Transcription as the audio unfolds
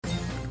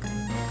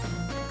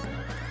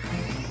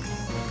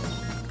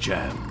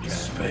Jam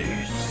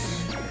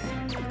Space.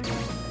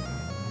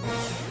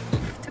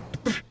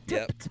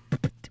 Yep.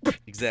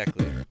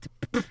 Exactly.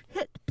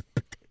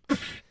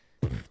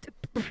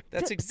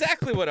 That's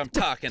exactly what I'm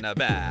talking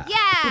about.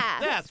 Yeah!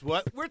 That's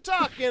what we're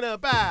talking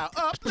about.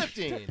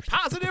 Uplifting,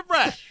 positive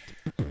rap.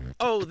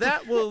 Oh,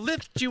 that will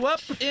lift you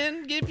up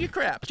and give you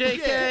crap.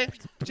 JK.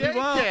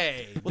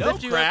 JK. We'll No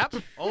lift you crap,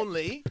 up.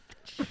 only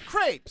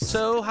crepes.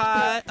 So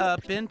high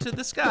up into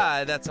the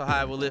sky. That's how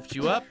high we'll lift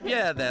you up.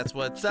 Yeah, that's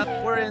what's up.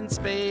 We're in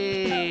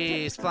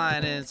space.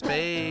 Flying in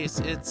space.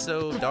 It's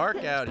so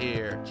dark out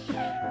here.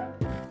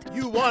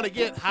 You want to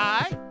get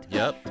high?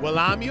 Yep. Well,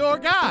 I'm your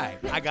guy.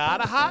 I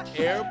got a hot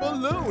air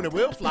balloon and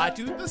we'll fly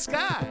to the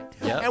sky.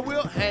 Yep. And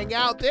we'll hang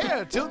out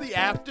there till the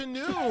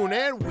afternoon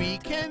and we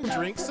can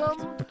drink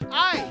some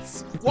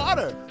ice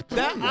water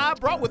that I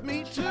brought with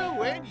me too.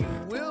 And you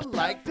will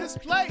like this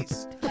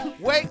place.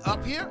 Way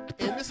up here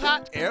in this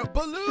hot air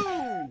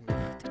balloon.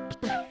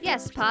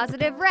 Yes,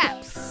 positive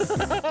raps.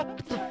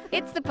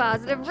 It's the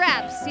positive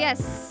raps,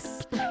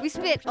 yes. We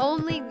spit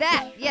only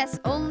that, yes,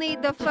 only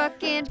the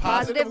fucking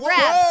positive Positive,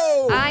 raps.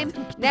 whoa! I'm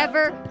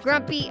never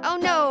grumpy, oh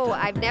no.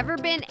 I've never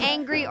been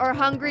angry or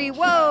hungry,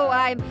 whoa.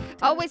 I'm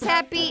always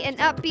happy and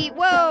upbeat,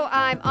 whoa.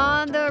 I'm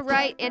on the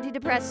right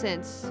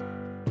antidepressants.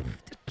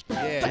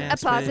 Yeah. A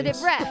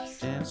positive raps.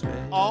 Jam space.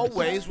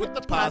 Always with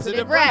the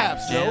Positive positive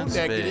raps. No Jam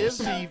negatives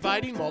space.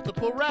 dividing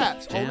multiple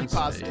raps. Jam Only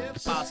positive,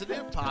 space.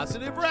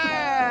 positive raps.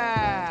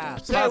 Hey,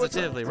 what's up?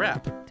 Positively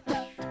rap.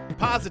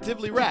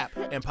 Positively rap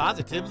and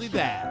positively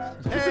that.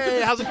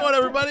 Hey, how's it going,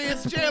 everybody?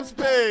 It's Jam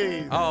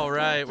Space. All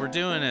right, we're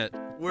doing it.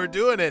 We're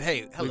doing it.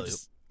 Hey, hello.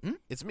 just-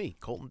 It's me,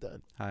 Colton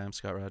Dunn. Hi, I'm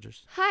Scott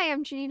Rogers. Hi,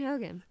 I'm Janine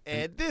Hogan.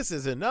 And this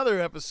is another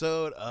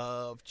episode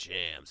of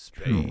Jam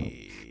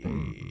Space.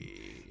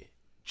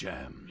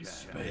 Jam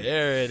Space.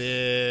 There it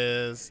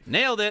is.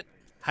 Nailed it.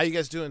 How you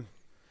guys doing?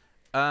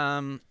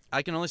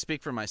 I can only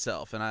speak for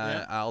myself, and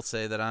Yeah. I'll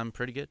say that I'm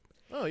pretty good.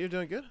 Oh, you're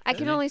doing good. I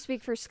can only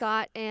speak for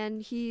Scott,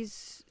 and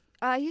he's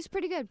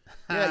pretty good.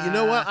 Yeah, you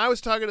know what? I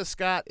was talking to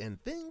Scott,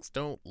 and things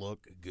don't look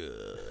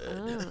good.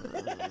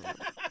 Oh.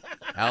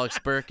 Alex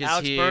Burke is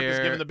Alex here. Burke is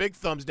giving the big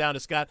thumbs down to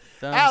Scott.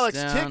 Thumbs Alex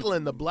down.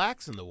 tickling the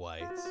blacks and the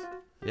whites.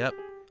 Yep.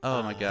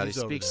 Oh my God, he he's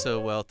over speaks there. so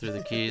well through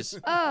the keys.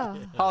 Oh.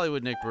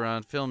 Hollywood Nick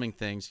Barone, filming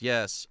things.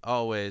 Yes,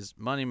 always.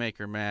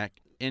 Moneymaker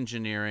Mac,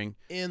 engineering.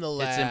 In the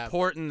lab. It's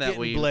important that getting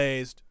we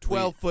blazed.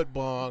 12-foot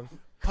bong.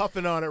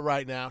 Puffing on it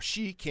right now.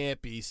 She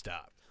can't be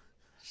stopped.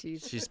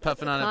 She's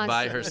puffing on it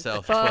by Constantly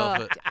herself. 12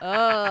 foot. fucked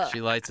up.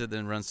 She lights it,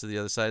 then runs to the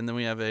other side, and then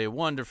we have a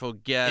wonderful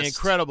guest,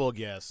 Incredible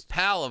guest.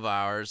 pal of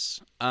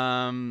ours.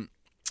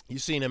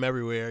 You've seen him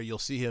everywhere. You'll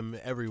see him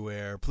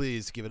everywhere.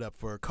 Please give it up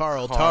for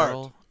Carl Tart.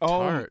 Carl Oh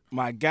Tart.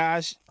 my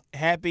gosh!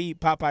 Happy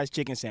Popeye's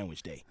Chicken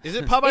Sandwich Day. Is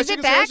it Popeye's Is it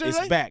Chicken back? Sandwich It's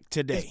today? back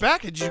today. It's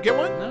back? Did you get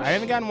one? I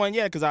haven't gotten one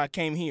yet because I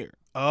came here.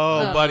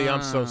 Oh, buddy,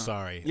 I'm so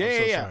sorry. Yeah, I'm so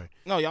yeah, yeah. sorry.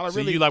 No, y'all are So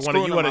really you like want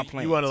to screwing up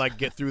my you want to plans. like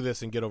get through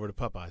this and get over to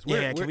Popeyes. Yeah,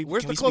 Where, can we-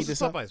 where's can the we speed closest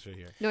this up? Popeyes for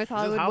here? North Is it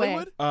Hollywood,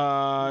 Hollywood? Way.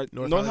 North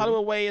North Hollywood?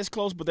 Hollywood Way is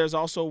close, but there's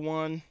also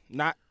one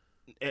not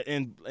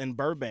in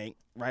Burbank,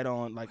 right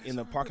on like in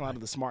the parking lot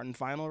of the Smart and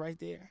Final right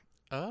there.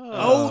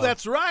 Oh,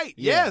 that's right.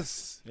 Yeah.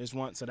 Yes. There's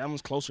one, so that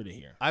one's closer to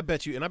here. I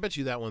bet you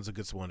that one's a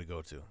good one to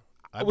go to.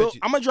 I Well, bet you.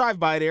 I'm gonna drive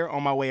by there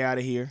on my way out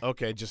of here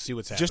Okay, just see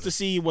what's happening. just to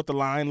see what the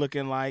line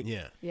looking like.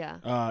 Yeah.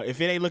 Yeah.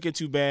 If it ain't looking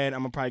too bad, I'm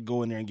gonna probably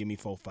go in there and give me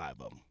 4 or 5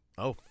 of them.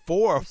 Oh,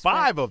 4 or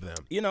 5 of them.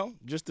 You know,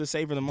 just to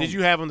savor the moment. Did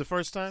you have them the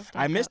first time?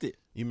 I missed it.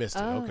 You missed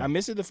it. Oh. Okay. I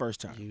missed it the first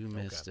time. You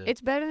missed it.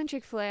 It's better than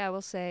Chick-fil-A, I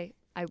will say.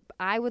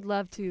 I would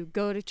love to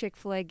go to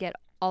Chick-fil-A, get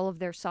all of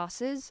their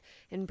sauces,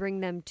 and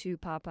bring them to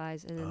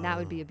Popeyes, and then that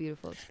would be a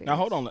beautiful experience. Now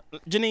hold on,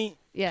 Janine.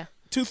 Yeah.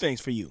 2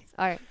 things for you.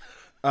 All right.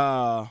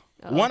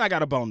 One, I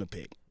got a bone to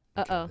pick.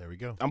 Uh-oh. There we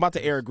go. I'm about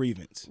to air a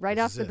grievance. Right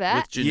This off is the it. bat?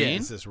 With Janine?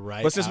 This is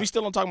right. But since we out-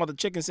 still don't talk about the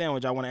chicken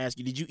sandwich, I want to ask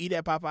you: did you eat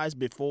at Popeyes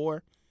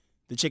before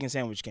the chicken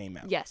sandwich came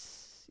out?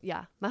 Yes.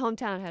 Yeah. My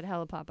hometown had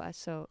hella Popeyes,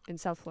 so in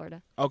South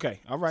Florida.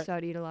 Okay. All right. So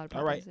I'd eat a lot of Popeyes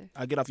All right. there.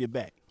 I'll get off your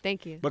back.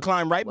 Thank you. But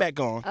climb right back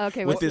on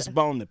Okay, with what's this that?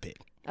 bone to pick.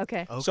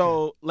 Okay. Okay.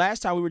 So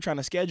last time we were trying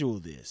to schedule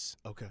this,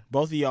 Okay.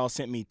 both of y'all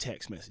sent me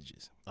text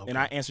messages. Okay. And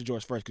I answered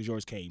yours first because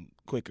yours came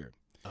quicker.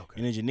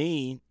 Okay. And then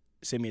Janine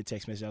sent me a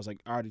text message. I was like,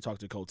 I already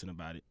talked to Colton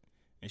about it.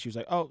 And she was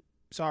like, oh,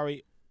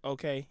 sorry.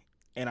 Okay.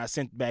 And I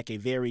sent back a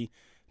very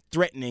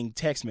threatening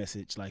text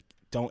message like,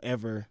 don't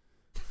ever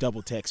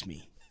double text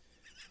me.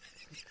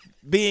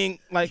 Being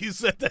like, You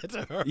said that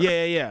to her.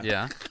 yeah.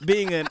 Yeah.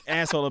 Being an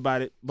asshole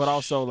about it, but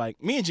also like,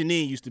 me and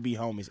Janine used to be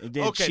homies. And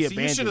then Okay, she so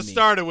abandoned you should have me.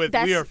 started with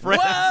That's- "We are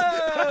friends."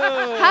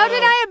 How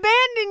did I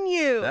abandon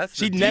you? That's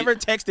She the never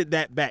texted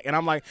that back. And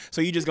I'm like,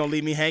 so you just going to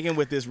leave me hanging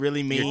with this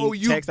really mean Oh,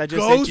 you text I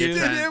just sent ghosted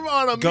you? him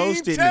on a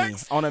Ghosted mean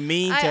text. me on a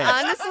mean text.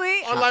 I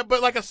honestly, Or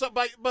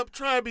like, but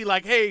try to be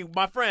like, "Hey,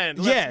 my friend,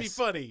 let's be Yes.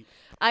 funny."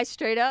 I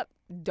straight up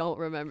don't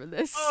remember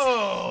this.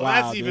 Oh,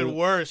 Wow, that's even dude.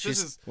 worse. This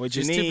She's- is With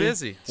She's too Janine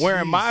busy.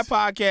 wearing my Jeez.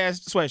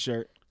 podcast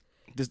sweatshirt,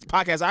 this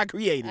podcast I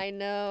created. I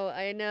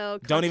know.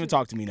 Don't even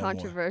talk to me no more.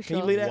 Controversial. Can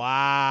you believe that?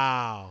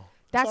 wow.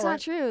 That's all not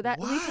right. true. That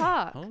we Why?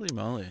 talk. Holy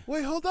moly.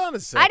 Wait, hold on a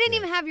second. I didn't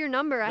even have your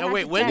number. I No, had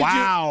wait, to when text did you?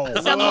 Wow.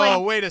 Someone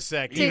Oh, wait a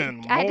second.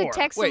 Even I had to more.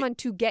 text Wait. someone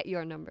to get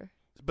your number.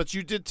 But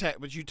you did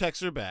text. But you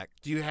text her back.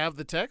 Do you have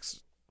the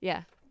text?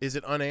 Yeah. Is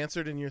it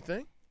unanswered in your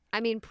thing? I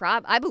mean,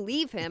 I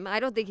believe him. I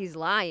don't think he's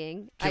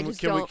lying. I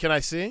just don't. Can I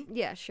see?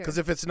 Yeah, sure. Because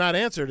if it's not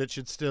answered, it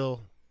should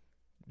still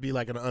be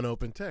like an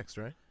unopened text,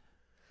 right?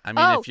 I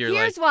mean, Oh, if you're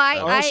here's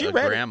like why a, she a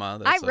read it. grandma, I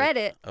that's read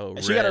like, it. Oh,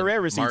 She got her red,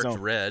 red receipts marked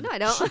on. red. No, I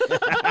don't. No,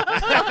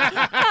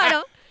 I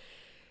don't.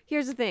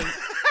 Here's the thing.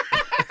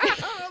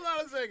 Hold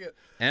on a second.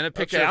 And a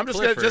picture Okay, of I'm just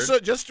Clifford.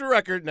 gonna just a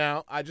record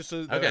now. I just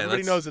so that Okay,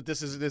 everybody let's- knows that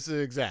this is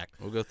exact.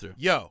 We'll go through.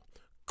 Yo,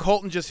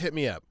 Colton just hit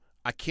me up.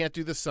 I can't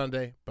do this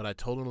Sunday, but I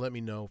told him to let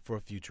me know for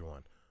a future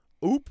one.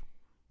 Oop,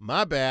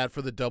 my bad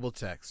for the double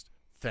text.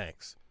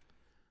 Thanks.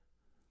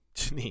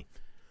 Janine,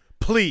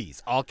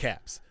 please, all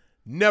caps,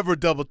 never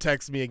double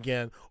text me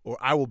again, or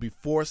I will be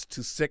forced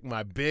to sick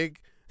my big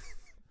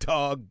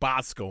dog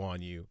Bosco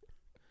on you.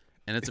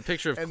 And it's a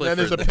picture of And Clifford, then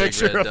there's a the big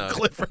picture red of dog.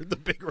 Clifford, the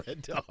big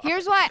red dog.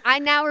 Here's why I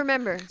now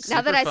remember. Now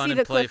Super that I fun see and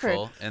the Clifford.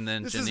 playful, and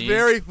then This Janine's is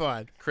very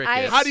fun.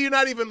 crickets. How do you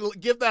not even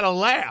give that a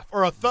laugh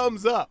or a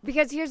thumbs up?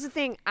 Because here's the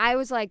thing. I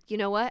was like, you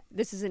know what?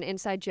 This is an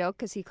inside joke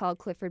because he called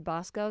Clifford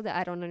Bosco that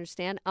I don't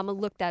understand. I'm going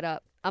to look that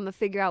up. I'm going to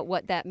figure out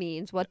what that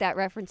means, what that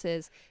reference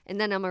is,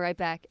 and then I'm going to write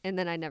back, and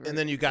then I never. And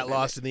then you got remember.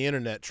 lost in the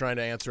internet trying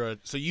to answer it.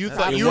 So you That's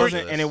thought how you it were.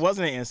 wasn't- And it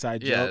wasn't an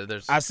inside Yeah, joke.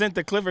 there's- I sent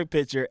the Clifford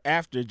picture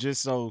after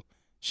just so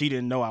she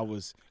didn't know I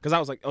was, because I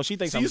was like, oh, she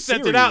thinks So I'm you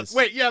sent serious. it out.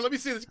 Wait, yeah, let me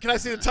see this. Can I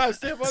see the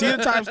timestamp on See the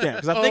that? timestamp,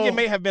 because I think Oh. it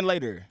may have been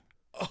later.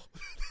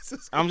 This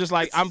is, I'm just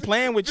like, I'm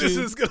playing with this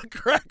you. is going to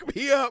crack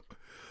me up.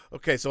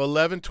 Okay, so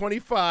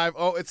 11:25.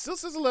 Oh, it still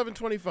says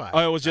 11:25.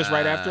 Oh, it was just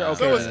right after? Okay.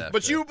 So right it's-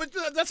 after.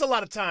 but that's a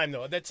lot of time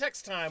though. That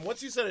text time.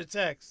 Once you send a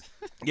text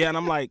Yeah, and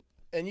I'm like,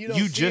 and you don't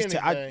you see just,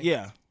 anything,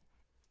 yeah.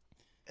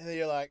 and then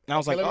you're like, And I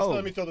was okay, like, let me, oh.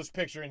 let me throw this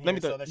picture in here, Let me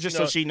so throw- that just she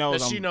so knows, she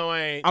knows that she know I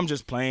ain't. I'm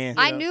just playing.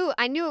 I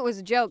knew it was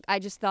a joke. I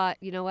just thought,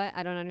 you know what?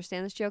 I don't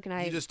understand this joke, and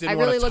I You just I didn't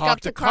really wanna look talk up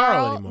to to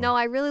Carl anymore. No,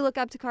 I really look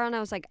up to Carl, and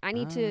I was like, I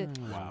need to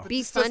Wow.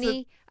 be It's just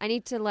funny. I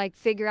need to like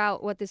figure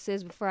out what this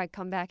is before I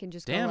come back and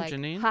just Damn, go like,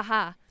 Janine.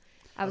 haha.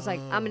 I was like,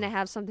 I'm gonna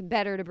have something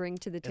better to bring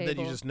to the And table.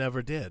 then you just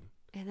never did.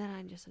 And then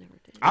I just never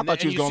did. I And thought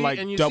then- you was and going you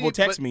see- and to you double see-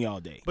 text but- me all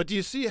day. But do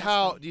you see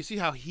how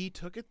he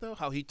took it though?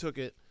 How he took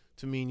it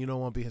to mean you don't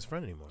want to be his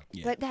friend anymore.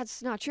 Yeah. But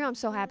that's not true. I'm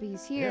so happy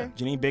he's here.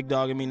 Janine big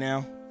dogging me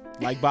now,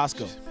 like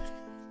Bosco.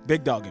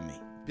 Big dogging me.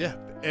 Yeah,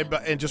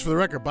 and just for the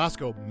record,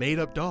 Bosco made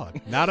up dog,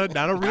 not a real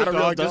Not a real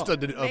dog, dog. just a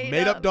Made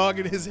made up up. dog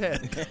in his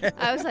head.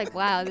 I was like,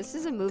 wow, this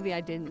is a movie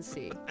I didn't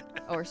see,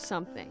 or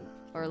something,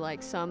 or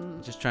like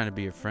some. Just trying to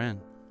be your friend.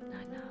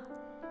 I know.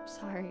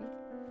 Sorry.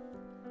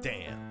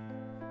 Damn,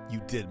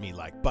 you did me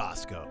like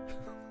Bosco.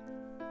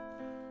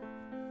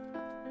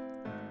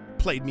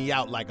 Played me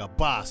out like a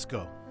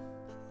Bosco.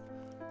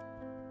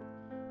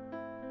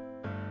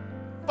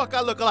 Fuck,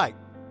 I look like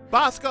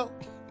Bosco.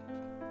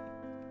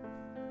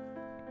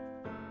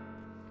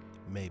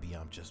 Maybe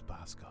I'm just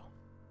Bosco.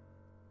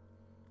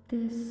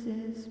 This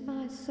is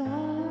my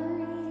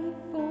sorry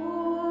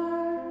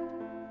for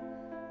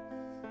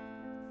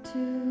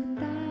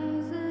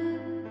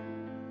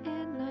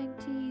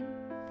 2019.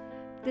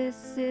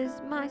 This is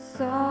my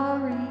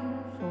sorry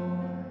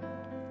for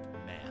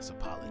Mass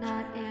apology.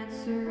 not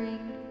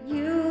answering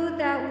you.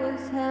 That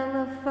was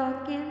hella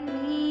fucking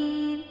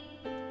mean.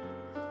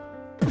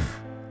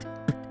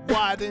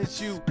 Why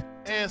didn't you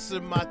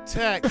answer my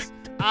text?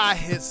 I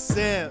hit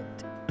send.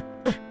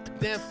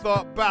 Then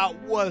thought about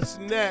what's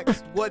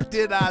next. What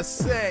did I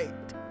say?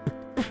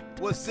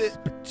 Was it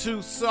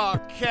too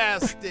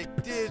sarcastic?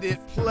 Did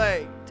it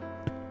play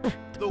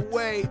the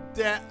way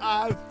that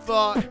I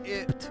thought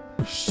it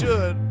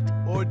should?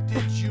 Or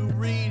did you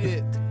read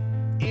it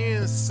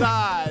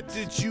inside?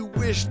 Did you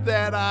wish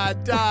that I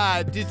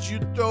died? Did you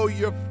throw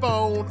your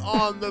phone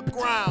on the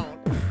ground?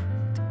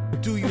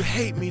 Do you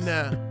hate me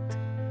now?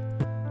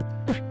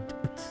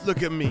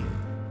 Look at me.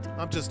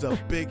 I'm just a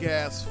big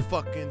ass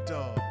fucking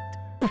dog.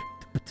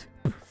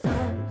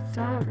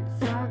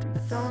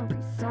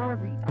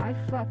 Sorry, I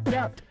fucked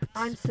up.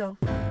 I'm so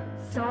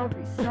sorry,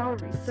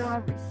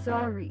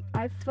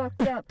 I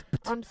fucked up.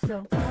 I'm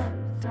so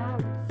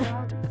sorry.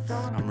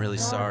 I'm really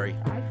sorry.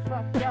 I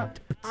fucked up.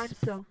 I'm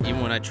so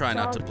Even when I try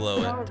not to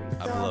blow it,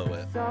 I blow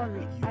it.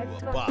 sorry.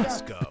 You a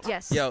Bosco.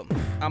 Yes. Yo,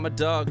 I'm a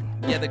dog.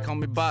 Yeah, they call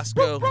me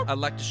Bosco. I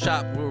like to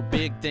shop where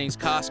big things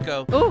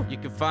Costco. Ooh. You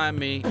can find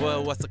me.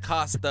 Well, what's the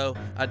cost though?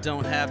 I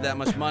don't have that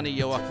much money,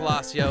 yo. I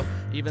floss, yo.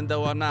 Even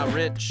though I'm not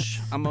rich,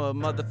 I'm a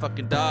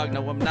motherfucking dog.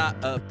 No, I'm not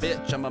a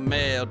bitch. I'm a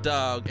male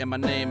dog, and my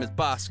name is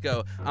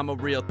Bosco. I'm a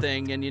real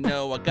thing, and you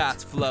know I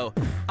got flow.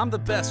 I'm the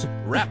best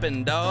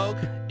rapping dog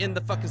in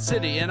the fucking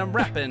city, and I'm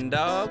rapping,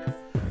 dog.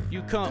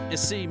 You come and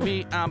see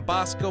me, I'm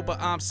Bosco, but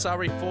I'm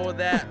sorry for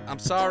that. I'm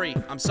sorry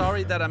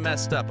that I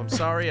messed up. I'm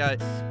sorry I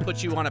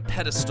put you on a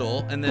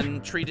pedestal and then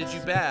treated you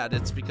bad.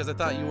 It's because I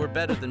thought you were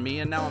better than me,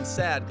 and now I'm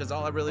sad because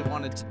all I really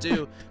wanted to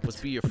do was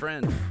be your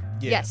friend.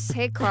 Yes,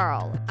 hey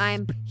Carl,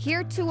 I'm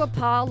here to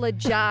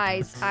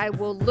apologize. I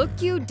will look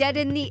you dead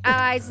in the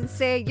eyes and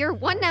say you're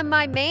one of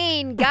my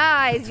main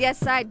guys.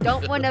 Yes, I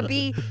don't want to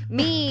be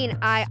mean.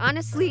 I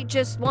honestly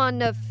just want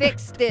to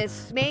fix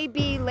this.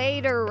 Maybe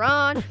later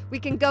on we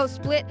can go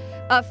split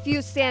a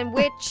few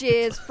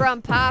sandwiches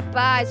from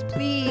Popeyes,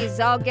 please.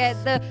 I'll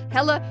get the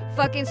hella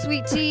fucking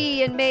sweet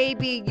tea and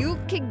maybe you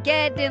can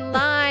get in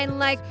line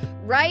like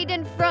right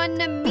in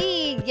front of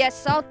me.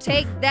 Yes, I'll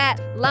take that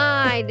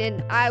line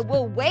and I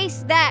will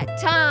waste that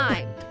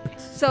time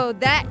so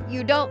that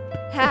you don't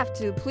have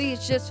to.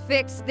 Please just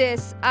fix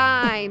this.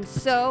 I'm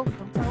so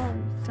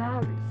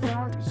sorry.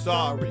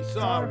 Sorry,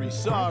 sorry,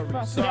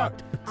 sorry, sorry.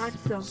 I'm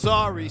so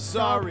Sorry,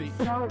 sorry.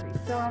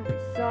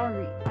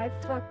 sorry. I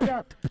fucked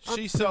up.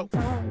 She's so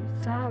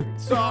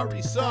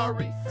sorry.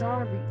 sorry.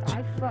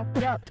 I fucked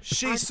up.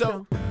 She's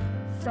so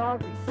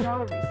sorry.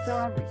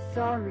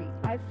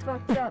 I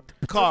fucked up.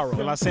 Carl.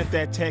 Well, I sent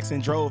that text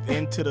and drove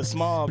into the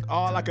smog.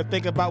 All I could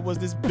think about was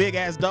this big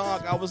ass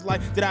dog. I was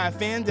like, did I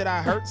offend? Did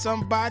I hurt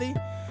somebody?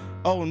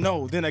 Oh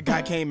no, then a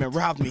guy came and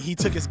robbed me. He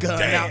took his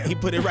gun out, he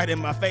put it right in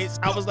my face.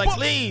 I was like,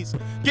 please,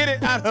 get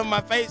it out of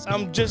my face.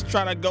 I'm just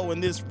trying to go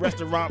in this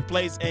restaurant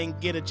place and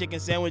get a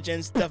chicken sandwich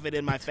and stuff it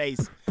in my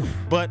face.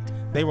 But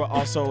they were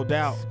all sold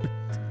out.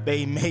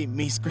 They made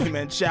me scream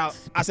and shout.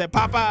 I said,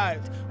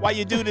 Popeyes, why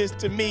you do this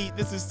to me?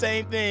 This is the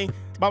same thing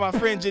by my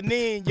friend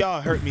Janine. Y'all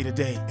hurt me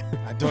today.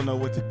 I don't know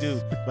what to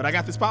do. But I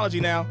got this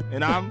apology now,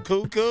 and I'm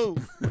cool.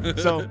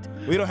 So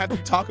we don't have to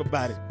talk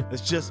about it.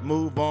 Let's just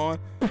move on.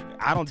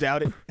 I don't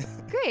doubt it.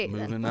 Great.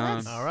 Moving Well, on.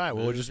 that's- All right,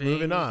 well, we're just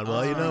moving on.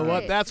 Well, you know what?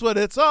 Alright. That's what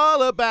it's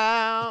all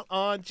about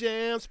on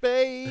Jam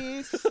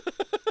Space.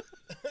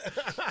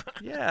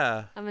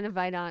 Yeah. I'm going to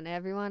invite on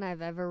everyone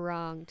I've ever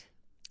wronged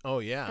Oh,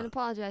 and yeah.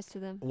 apologize to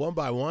them One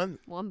by one.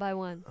 one by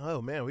one.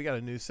 Oh, man, we got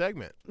a new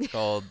segment.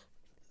 Called,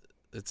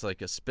 it's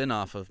like a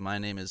spin-off of My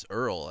Name is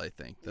Earl, I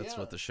think. That's Yeah.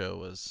 what the show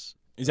was.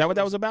 Is that what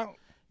that was about?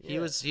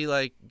 He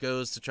like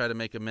goes to try to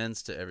make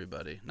amends to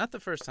everybody. Not the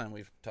first time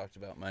we've talked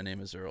about My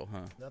Name is Earl,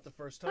 huh? Not the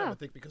first time, Oh. I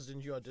think, because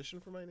didn't you audition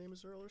for My Name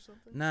is Earl or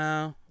something?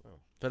 No. Oh.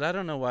 But I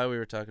don't know why we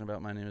were talking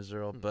about My Name is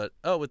Earl. But,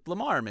 with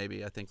Lamar,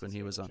 maybe, I think, when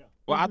he was on.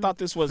 Well, I thought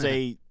this was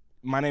a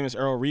My Name is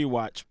Earl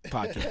rewatch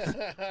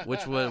podcast.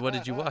 Which one? What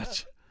did you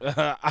watch?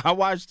 I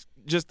watched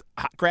just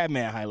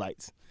Crabman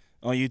highlights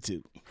on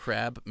YouTube.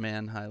 Crab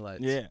Man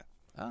highlights. Yeah.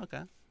 Oh,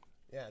 okay.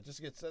 Yeah, it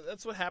just gets.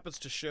 That's what happens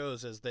to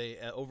shows as they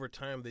over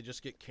time they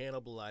just get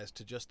cannibalized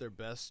to just their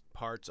best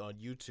parts on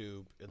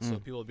YouTube, and so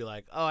people will be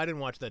like, "Oh, I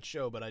didn't watch that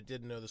show, but I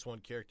did know this one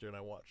character, and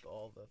I watched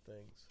all the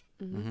things."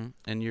 Mm-hmm.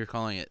 And you're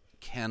calling it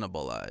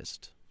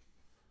cannibalized.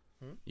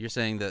 You're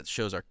saying that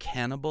shows are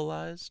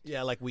cannibalized?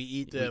 Yeah, like we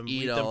eat We them,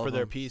 eat eat them all for of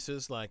their them.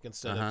 pieces, like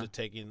instead Uh-huh. of just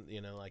taking,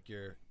 like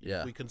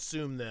Yeah. we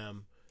consume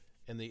them,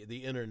 and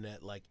the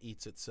internet like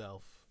eats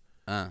itself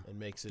and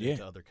makes it Yeah.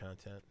 into other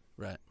content.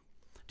 Right.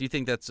 Do you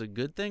think that's a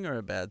good thing or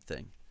a bad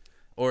thing?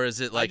 Or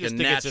is it like I just a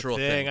think natural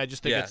it's a thing. thing? I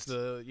just think Yeah, it's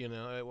the,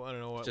 I don't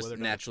know just whether or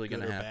not naturally it's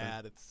good gonna or happen.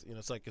 bad. It's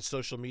it's like a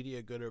social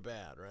media, good or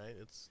bad, right?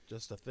 It's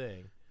just a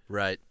thing.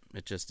 Right.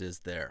 It just is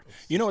there.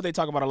 You know what they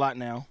talk about a lot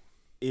now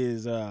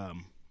is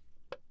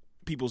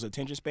people's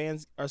attention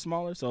spans are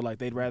smaller, so like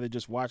they'd rather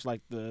just watch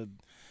like the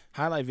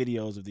highlight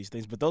videos of these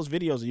things. But those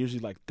videos are usually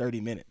like 30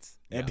 minutes,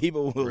 and Yeah.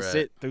 people will Right.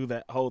 sit through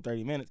that whole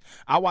 30 minutes.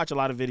 I watch a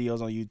lot of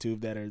videos on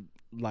YouTube that are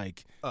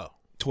like Oh,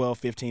 12,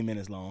 15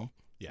 minutes long,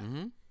 Yeah.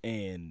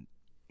 Mm-hmm.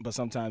 but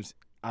sometimes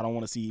I don't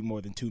want to see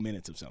more than 2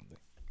 minutes of something.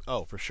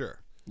 oh, for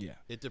sure. Yeah,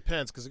 It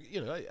depends because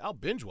I'll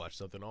binge watch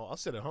something. I'll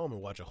sit at home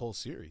and watch a whole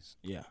series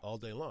yeah. all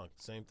day long.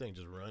 Same thing,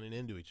 just running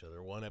into each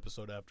other, one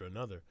episode after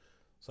another.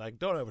 So I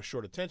don't have a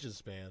short attention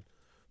span,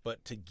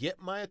 but to get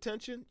my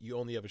attention, you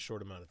only have a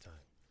short amount of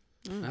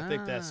time. I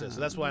think that's it. So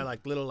that's why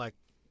like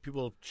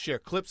people share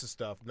clips of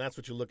stuff, and that's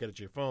what you look at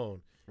your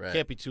phone. Right.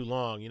 Can't be too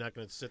long. You're not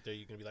going to sit there.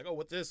 You're going to be like, oh,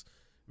 what's this?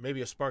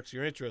 Maybe it sparks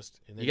your interest.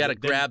 And then You got to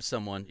then- grab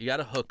someone. You got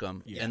to hook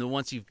them. Yeah. And then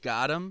once you've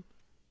got them,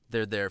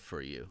 they're there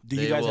for you. Do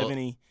They you guys will- have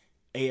any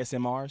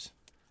ASMRs?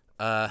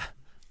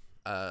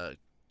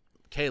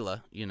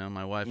 Kayla,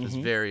 my wife is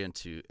very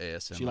into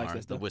ASMR, She likes that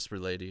the stuff? Whisper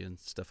Lady and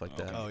stuff like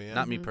that. Oh, yeah?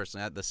 Not me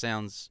personally. The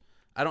sounds,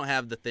 I don't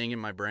have the thing in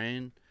my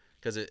brain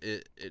because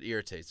it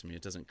irritates me.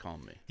 It doesn't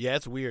calm me. Yeah,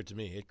 it's weird to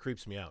me. It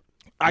creeps me out.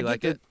 I You get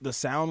like it? the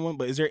sound one,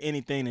 but is there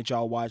anything that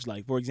y'all watch?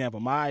 Like, for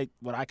example,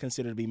 what I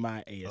consider to be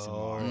my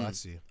ASMR I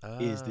see.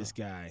 is this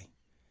guy,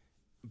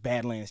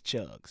 Badlands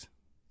Chugs.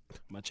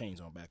 My chain's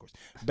on backwards.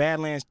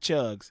 Badlands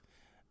Chugs.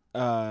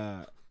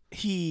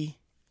 He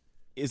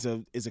is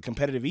a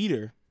competitive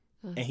eater,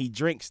 and he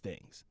drinks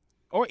things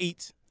or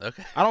eats.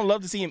 Okay. I don't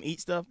love to see him eat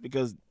stuff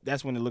because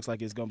that's when it looks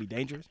like it's gonna be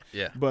dangerous.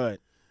 Yeah. But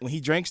when he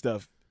drinks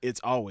stuff,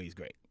 it's always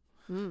great.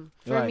 For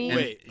Right. me,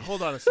 Wait,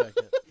 hold on a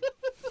second.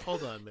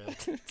 Hold on, man.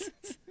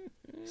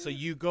 So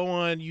you go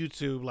on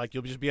YouTube, like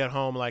you'll just be at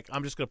home, like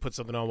I'm just gonna put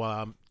something on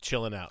while I'm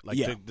chilling out. Like,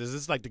 Yeah. does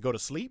this like to go to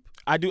sleep?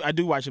 I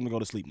do watch him to go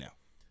to sleep now.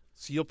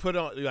 So you'll put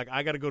on, you're like,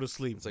 I got to go to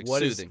sleep. It's like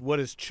what is soothing.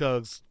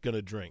 Chugs going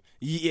to drink?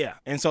 Yeah,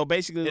 and so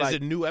basically, Is like,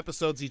 it new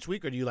episodes each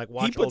week, or do you like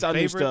watch he puts old out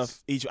new favorites?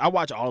 stuff each. I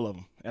watch all of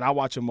them, and I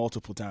watch them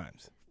multiple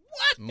times.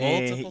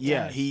 Multiple And,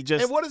 yeah, times. he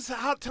just And what is,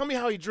 tell me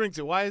how he drinks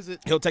it. Why is it?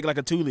 he'll take like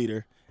a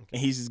 2-liter,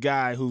 and he's this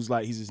guy who's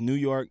like he's this New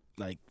York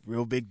like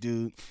real big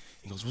dude.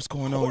 He goes, "What's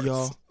going on,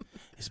 y'all?"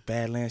 It's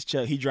Badlands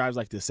Chuck. He drives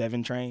like the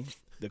 7 train,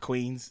 the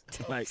Queens,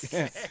 like.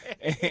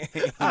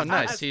 Oh,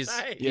 nice. He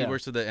Yeah.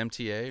 works with the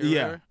MTA or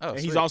Yeah, whatever? Oh, and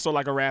he's sweet. also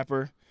like a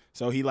rapper,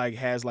 so he like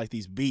has like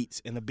these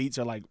beats, and the beats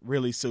are like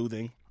really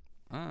soothing,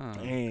 Ah.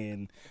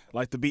 and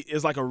like the beat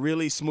is like a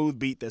really smooth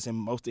beat that's in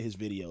most of his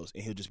videos,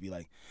 and he'll just be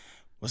like,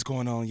 "What's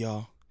going on,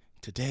 y'all?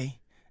 Today,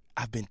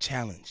 I've been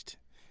challenged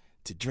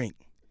to drink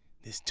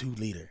this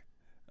 2-liter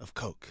of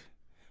Coke.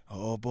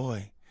 Oh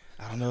boy,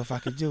 I don't know if I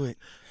could do it,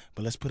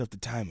 but let's put up the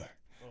timer.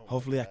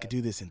 Hopefully, I could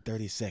do this in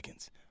 30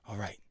 seconds. All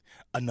right,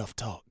 enough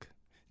talk,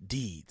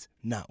 deeds,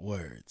 not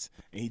words."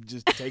 And he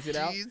just takes it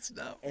out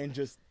and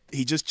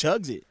he just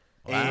chugs it.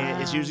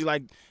 And it's usually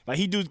like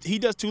he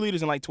does 2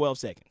 liters in like 12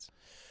 seconds.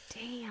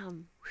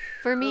 Damn.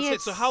 For me, Let's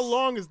it's say, so how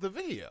long is the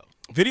video?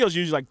 Video's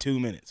usually like 2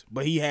 minutes,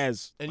 but he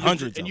has And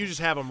hundreds. you of them. just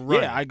have them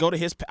run. Yeah, I go to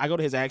his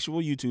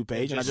actual YouTube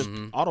page and I just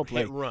autoplay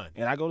hit run.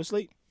 and I go to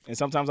sleep. And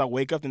sometimes I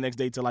wake up the next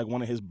day to like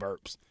one of his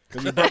burps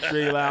because he burps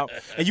really loud.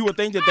 And you would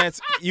think that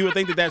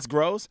that's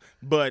gross,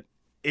 but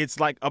it's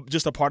like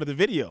just a part of the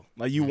video.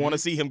 Like you want to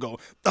see him go.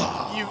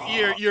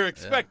 "Ah." You're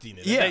expecting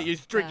it. Yeah. You're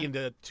drinking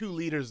the 2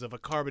 liters of a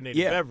carbonated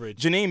Yeah,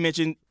 beverage. Janine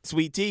mentioned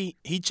sweet tea.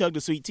 He chugged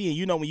the sweet tea, and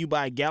you know when you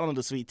buy a gallon of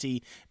the sweet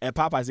tea at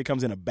Popeyes, it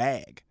comes in a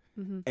bag,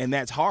 and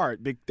that's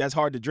hard. That's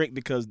hard to drink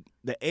because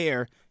the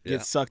air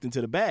gets sucked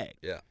into the bag.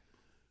 Yeah.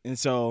 And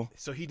so,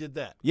 So he did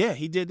that. yeah,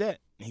 he did that.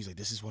 And he's like,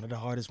 "This is one of the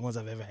hardest ones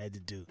I've ever had to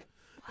do."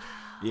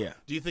 Yeah.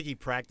 Do you think he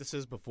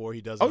practices before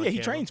he does it Oh on yeah, he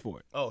camera? trains for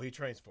it. Oh, he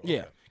trains for it. Yeah,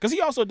 Okay. because he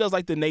also does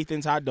like the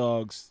Nathan's hot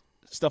dogs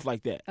stuff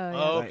like that.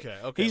 Oh, Like,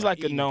 okay. He's like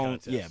a eating known,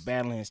 contest.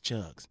 Badlands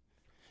Chugs,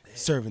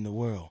 serving the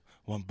world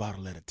one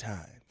bottle at a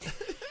time,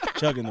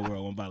 chugging the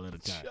world one bottle at a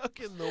time. Chuck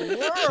in the Chugging the world.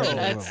 world That's one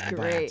bottle at a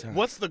great. time.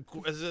 What's the?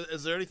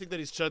 Is there anything that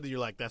he's chugged that you're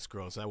like, that's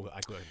gross? I go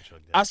ahead and chug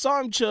that. I saw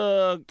him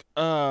chug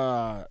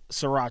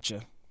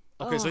sriracha.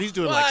 Okay, so he's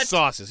doing like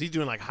sauces. He's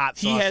doing like hot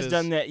sauces. He has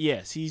done that.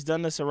 Yes, he's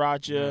done the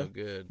sriracha. Oh,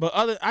 good. But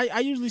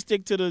I usually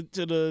stick to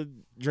the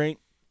drink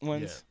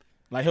ones. Yeah.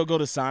 Like he'll go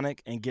to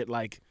Sonic and get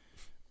like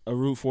a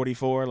Route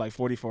 44, like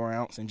 44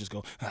 ounce, and just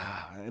go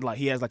like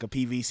he has like a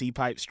PVC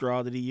pipe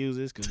straw that he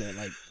uses because that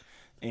like,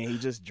 and he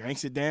just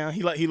drinks it down.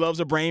 He loves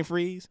a brain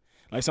freeze.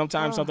 Like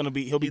sometimes something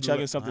he'll be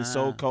chugging something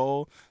so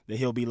cold that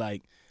he'll be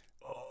like,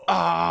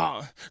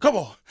 come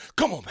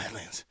on,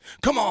 Badlands,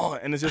 come on,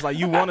 and it's just like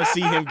you want to see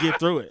him get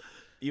through it.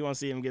 You want to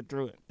see him get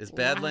through it. Is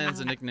Badlands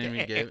a nickname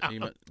he gave?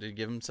 Did he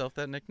give himself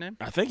that nickname?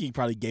 I think he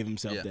probably gave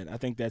himself Yeah. that. I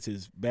think that's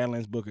his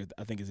Badlands Booker.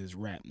 I think is his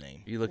rap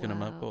name. You looking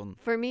him up? Wow.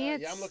 For me,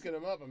 it's Yeah, I'm looking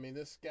him up. I mean,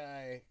 this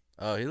guy,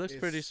 Oh, he looks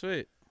pretty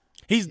sweet.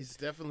 He's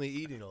definitely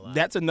eating a lot.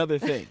 that's another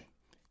thing.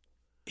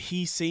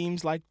 He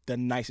seems like the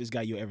nicest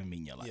guy you'll ever meet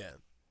in your life. yeah.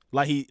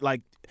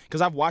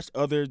 Because I've watched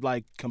other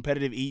like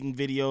competitive eating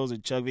videos or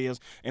chug videos,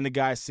 and the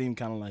guys seem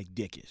kind of like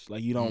dickish.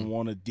 Like you don't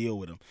want to deal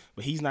with him.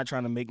 But he's not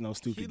trying to make no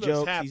stupid He looks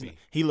jokes. happy.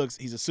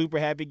 He's a super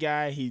happy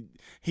guy.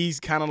 He's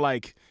kind of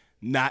like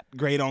not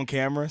great on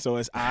camera, so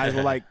his eyes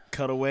will like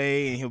cut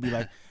away, and he'll be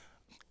like,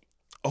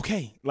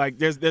 okay. Like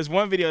there's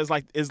one video.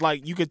 It's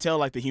like you could tell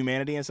like the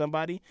humanity in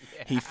somebody.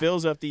 Yeah. He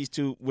fills up these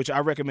 2, which I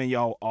recommend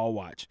y'all all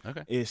watch.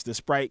 Okay. It's the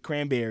Sprite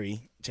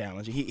Cranberry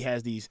Challenge. He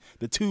has the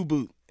 2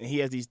 boot, and he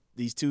has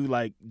these 2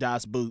 like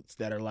Das boots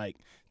that are like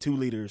 2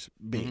 liters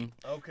big.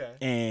 Okay.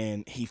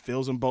 And he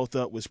fills them both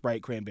up with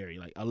Sprite Cranberry,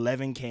 like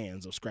 11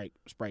 cans of Sprite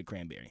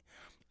Cranberry.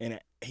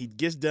 And he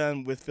gets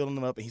done with filling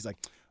them up, and he's like,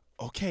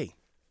 okay,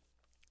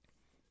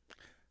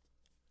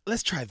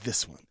 let's try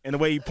this one. And the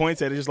way he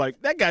points at it is just like,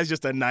 that guy's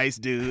just a nice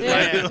dude.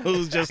 Yeah. Like,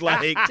 who's just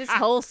like, just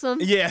wholesome.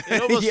 yeah.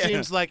 It almost yeah.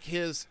 seems like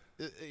his,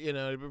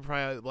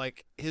 probably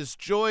like his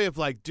joy of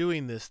like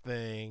doing this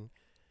thing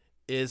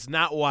is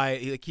not why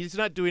he's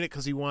not doing it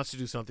because he wants to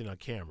do something on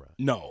camera.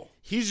 No.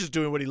 He's just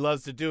doing what he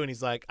loves to do, and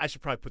he's like, I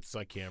should probably put this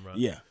on camera.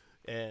 Yeah.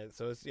 And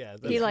so it's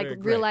that's He like very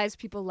great. realized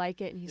people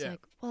like it, and he's Yeah. like,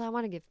 "Well, I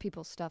want to give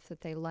people stuff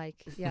that they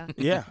like." Yeah.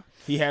 Yeah.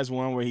 He has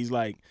one where he's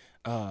like,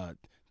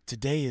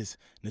 today is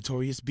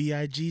Notorious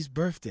B.I.G.'s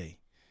birthday.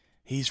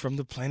 He's from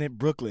the planet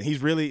Brooklyn.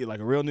 He's really like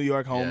a real New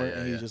York homer. yeah,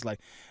 and he's just like,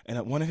 and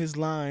one of his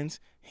lines,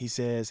 he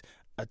says,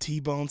 a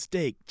T-bone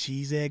steak,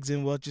 cheese, eggs,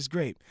 and Welch's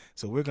grape.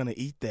 So we're going to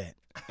eat that.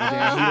 And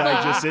then he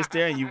like just sits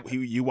there and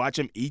you watch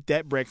him eat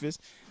that breakfast,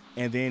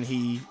 and then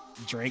he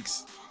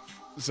drinks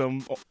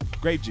some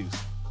grape juice.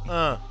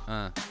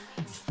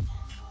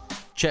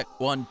 Check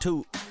 1,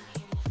 2.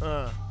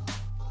 Got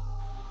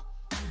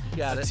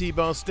it.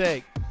 T-bone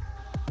steak.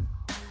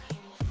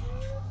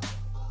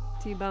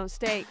 T-bone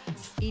steak.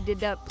 Eat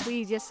it up,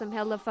 please. Yes, I'm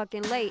hella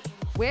fucking late.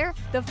 Where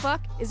the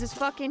fuck is this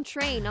fucking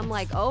train? I'm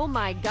like, oh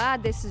my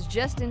god, this is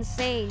just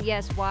insane.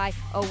 Yes, why?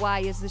 Oh, why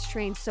is this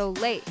train so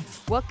late?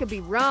 What could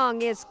be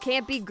wrong is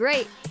can't be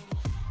great.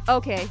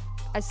 Okay,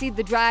 I see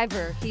the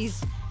driver.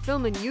 He's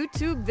filming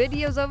YouTube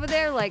videos over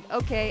there. Like,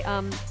 okay,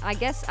 I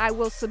guess I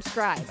will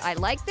subscribe. I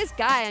like this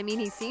guy. I mean,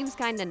 he seems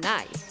kind of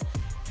nice.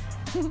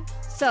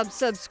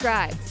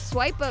 Subscribe.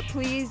 Swipe up,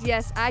 please.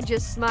 Yes, I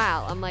just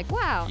smile. I'm like,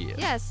 wow. Yeah.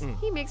 Yes,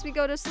 he makes me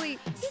go to sleep.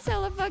 He's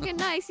hella fucking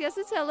nice. Yes,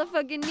 it's hella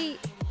fucking neat.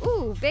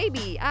 Ooh,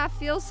 baby, I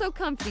feel so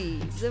comfy.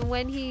 Then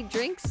when he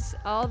drinks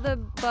all the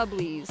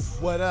bubblies.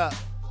 What up?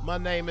 My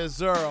name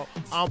is Earl.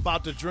 I'm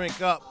about to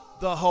drink up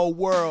the whole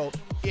world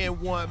in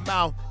one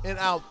mouth and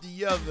out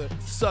the other,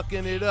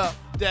 sucking it up.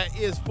 That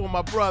is for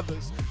my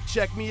brothers.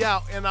 Check me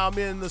out, and I'm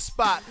in the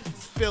spot,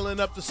 filling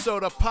up the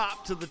soda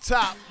pop to the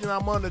top. And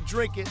I'm gonna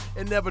drink it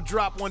and never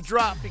drop one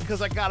drop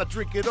because I gotta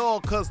drink it all,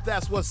 cause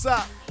that's what's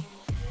up.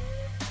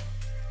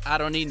 I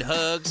don't need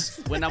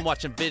hugs when I'm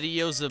watching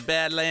videos of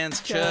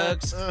Badlands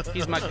Chugs.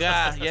 He's my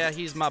guy, yeah,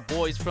 he's my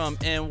boys from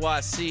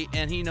NYC,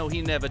 and he know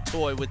he never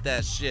toy with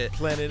that shit.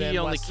 Planet He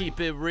only NYC. keep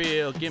it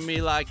real. Give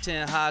me like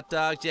 10 hot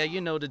dogs, yeah,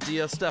 you know the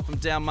deal. Stuff them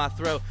down my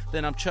throat,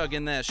 then I'm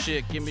chugging that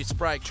shit. Give me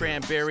Sprite,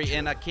 cranberry,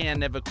 and I can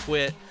never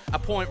quit. I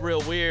point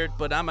real weird,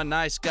 but I'm a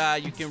nice guy.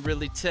 You can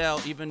really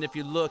tell, even if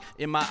you look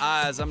in my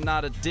eyes. I'm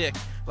not a dick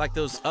like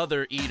those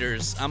other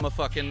eaters. I'm a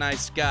fucking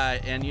nice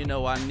guy, and you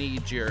know I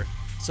need your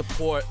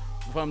support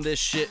from this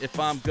shit if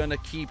I'm gonna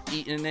keep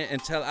eating it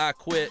until I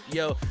quit.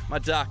 Yo, my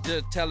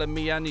doctor telling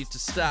me I need to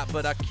stop,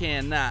 but I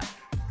cannot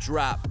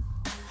drop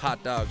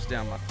hot dogs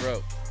down my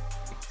throat.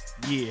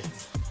 Yeah.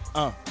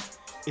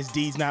 It's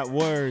deeds, not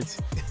words.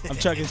 I'm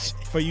chugging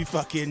for you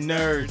fucking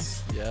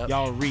nerds. Yep.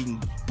 Y'all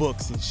reading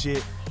books and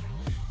shit.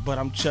 But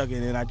I'm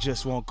chugging and I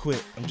just won't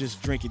quit. I'm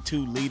just drinking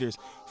 2 liters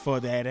for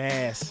that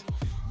ass.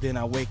 Then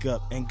I wake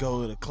up and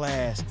go to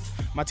class.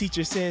 My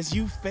teacher says,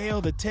 you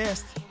failed the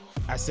test.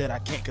 I said I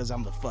can't cause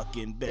I'm the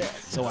fucking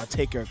best. So I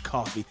take her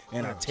coffee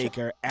and I take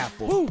her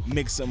apple.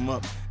 Mix them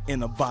up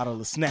in a bottle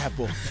of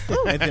Snapple.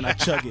 And then I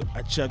chug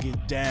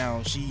it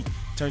down. She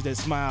turns that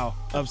smile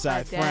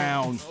upside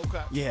frown.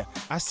 Okay. Yeah,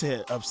 I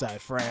said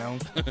upside frown.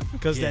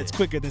 Cause that's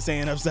quicker than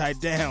saying upside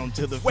down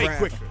to the Way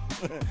frown.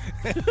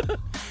 quicker.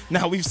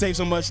 Now we've saved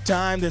so much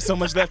time, there's so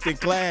much left in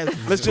class.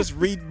 Let's just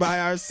read by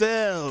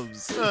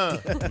ourselves.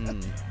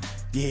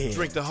 Yeah.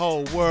 Drink the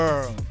whole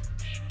world.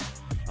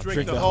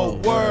 Drink the whole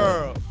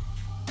world.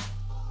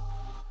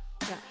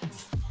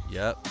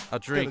 Yep. I'll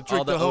drink, Gotta drink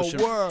all the the whole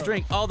ocean world.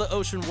 drink all the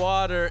ocean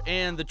water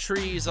and the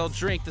trees. I'll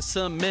drink the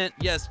cement.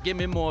 Yes, give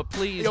me more,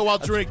 please. Yo, I'll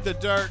drink the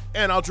dirt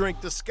and I'll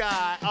drink the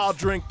sky. I'll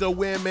drink the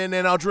women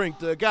and I'll drink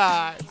the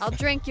guys. I'll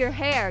drink your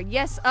hair.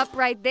 Yes, up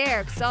right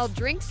there. Cause I'll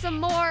drink some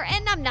more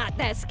and I'm not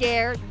that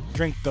scared.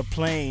 Drink the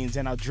planes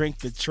and I'll drink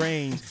the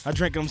trains. I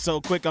drink them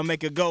so quick I'll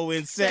make it go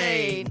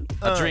insane.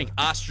 I drink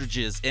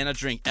ostriches and I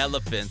drink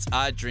elephants.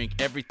 I drink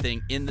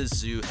everything in the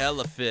zoo.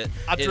 Hella fit.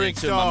 I it drink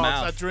into dogs. my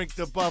mouth. I drink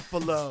the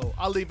buffalo.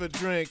 I'll even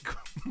drink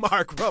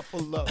Mark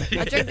Ruffalo.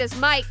 I'll drink this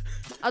Mike.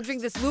 I'll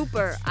drink this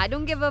Looper. I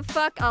don't give a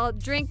fuck. I'll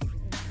drink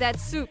that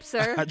soup,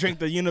 sir. I drink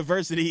the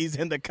universities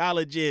and the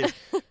colleges.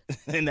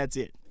 And that's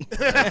it.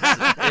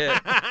 Yeah.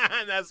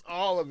 That's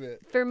all of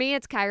it. For me,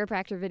 it's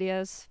chiropractor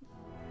videos.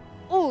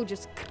 Oh,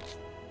 just.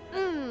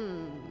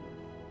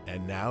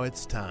 And now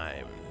it's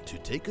time to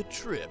take a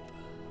trip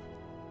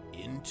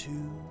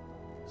into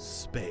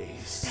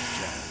space.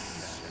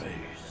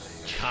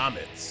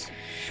 Comets,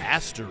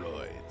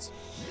 asteroids,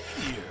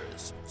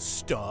 meteors,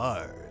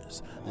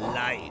 stars,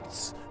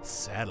 lights,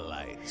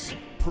 satellites,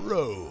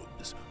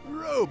 probes,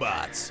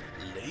 robots,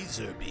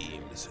 laser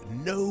beams,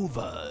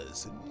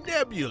 novas,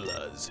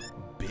 nebulas,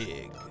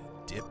 Big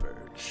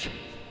Dippers.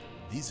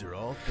 These are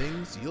all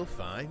things you'll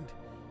find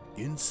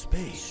in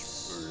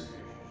space.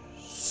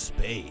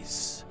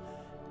 Space.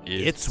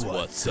 It's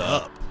what's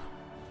up.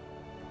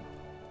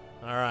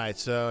 All right,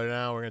 so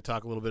now we're going to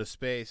talk a little bit of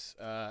space.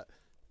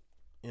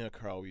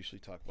 Carl, we usually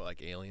talk about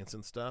like aliens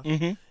and stuff.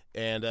 Mm-hmm.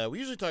 And we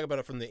usually talk about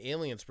it from the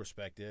aliens'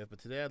 perspective, but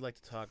today I'd like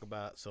to talk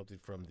about something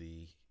from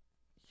the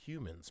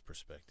humans'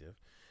 perspective.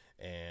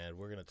 And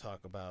we're going to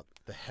talk about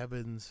the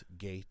Heaven's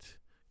Gate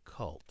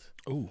cult.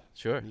 Ooh.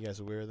 Sure. You guys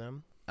aware of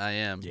them? I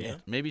am. Yeah.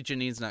 Maybe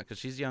Janine's not because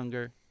she's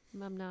younger.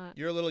 I'm not.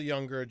 You're a little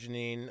younger,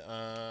 Janine.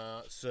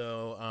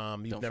 So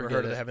you've Don't never forget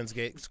heard of the it. Heaven's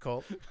Gate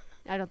cult?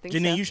 I don't think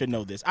Janine, so. you should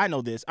know this. I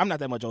know this. I'm not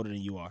that much older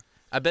than you are.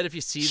 I bet if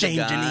you see Shame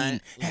the guy,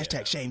 Janine.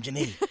 Hashtag shame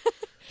Janine.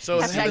 So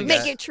the Hashtag Heaven's,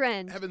 make it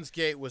trend. Heaven's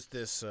Gate was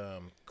this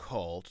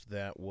cult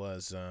that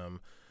was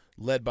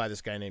led by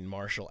this guy named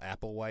Marshall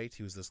Applewhite.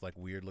 He was this like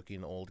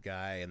weird-looking old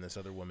guy, and this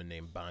other woman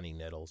named Bonnie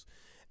Nettles.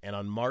 And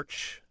on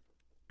March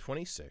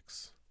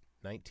 26,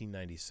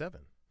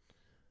 1997,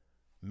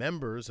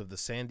 members of the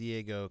San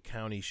Diego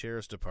County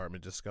Sheriff's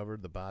Department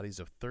discovered the bodies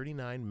of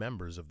 39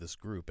 members of this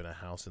group in a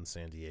house in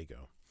San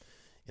Diego,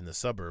 in the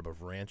suburb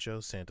of Rancho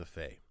Santa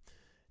Fe,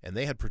 and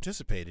they had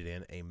participated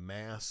in a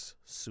mass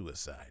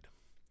suicide.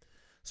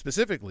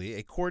 Specifically,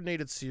 a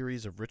coordinated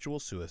series of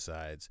ritual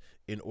suicides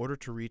in order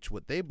to reach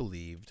what they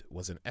believed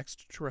was an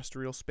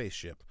extraterrestrial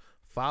spaceship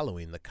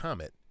following the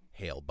comet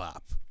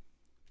Hale-Bopp.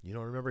 You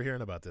don't remember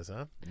hearing about this,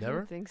 huh? I Never?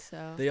 don't think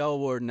so. they all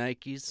wore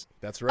Nikes.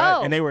 That's right.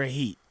 Oh. And they were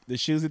heat. The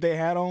shoes that they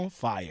had on,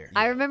 fire.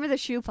 I remember the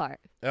shoe part.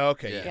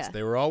 Okay, Yeah. yes.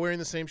 They were all wearing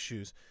the same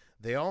shoes.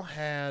 They all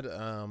had,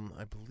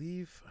 I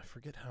believe, I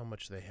forget how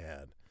much they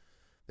had.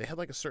 They had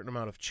like a certain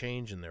amount of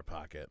change in their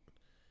pocket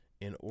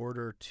in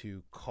order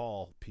to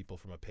call people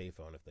from a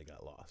payphone if they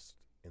got lost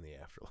in the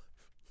afterlife.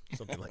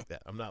 Something like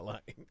that. I'm not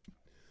lying.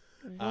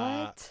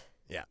 What?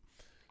 Yeah.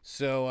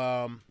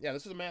 So,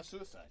 this was a mass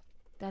suicide.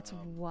 That's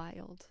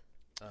wild.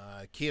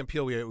 Key and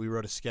Peele, we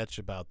wrote a sketch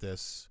about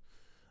this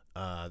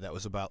that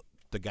was about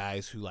the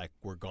guys who like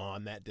were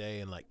gone that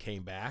day and like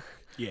came back.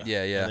 Yeah.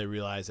 Yeah. And they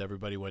realized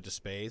everybody went to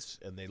space,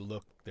 and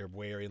they're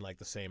wearing like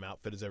the same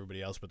outfit as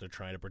everybody else, but they're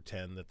trying to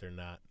pretend that they're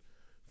not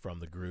from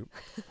the group.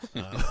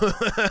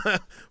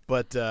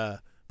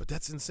 But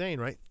that's insane,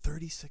 right?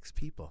 36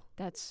 people.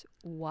 That's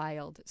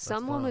wild.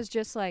 Someone fun. was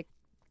just like,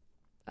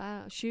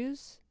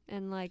 shoes,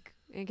 and like,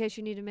 in case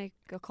you need to make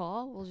a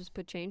call, we'll just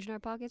put change in our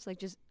pockets. Like,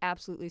 just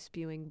absolutely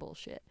spewing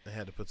bullshit. They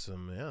had to put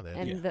some,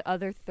 And the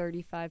other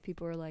 35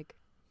 people were like,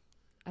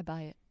 I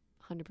buy it,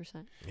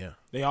 100%. yeah.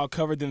 They all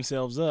covered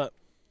themselves up.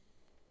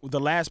 The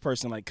last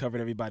person like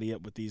covered everybody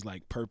up with these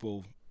like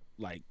purple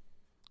like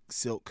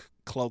silk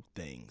cloak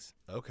things.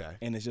 Okay.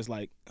 And it's just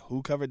like,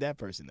 who covered that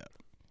person up?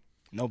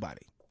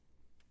 Nobody.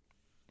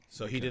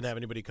 So he didn't have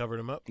anybody covering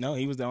him up? No,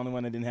 he was the only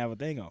one that didn't have a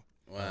thing on.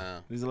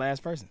 Wow. He was the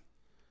last person.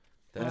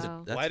 That's,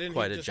 Wow. that's Why didn't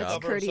quite he a just job. That's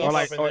cover courteous. himself Or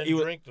like- up or and he then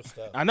was- drink the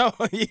stuff? I know.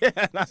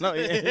 Yeah, I know.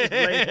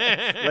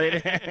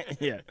 Later.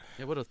 Yeah.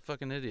 Yeah, what a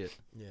fucking idiot.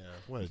 Yeah,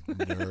 what a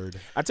nerd.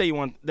 I tell you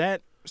one,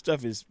 that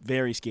stuff is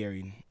very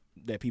scary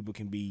that people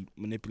can be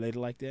manipulated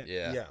like that.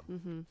 Yeah.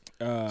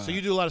 Mm-hmm. So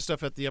you do a lot of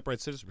stuff at the Upright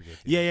Citizens Brigade.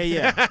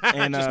 Yeah.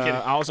 And Just kidding.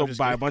 I also I'm just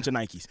buy kidding. a bunch of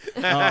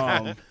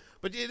Nikes.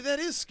 But that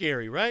is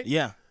scary, right?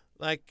 Yeah.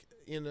 Like,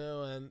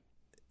 and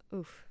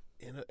Oof.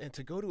 and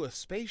to go to a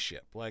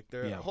spaceship, like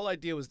their Yeah. whole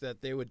idea was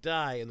that they would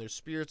die and their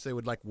spirits, they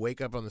would like wake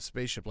up on the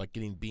spaceship like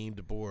getting beamed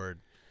aboard,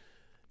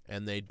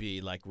 and they'd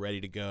be like ready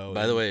to go.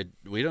 By the way,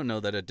 we don't know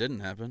that it didn't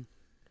happen.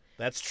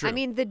 that's true. I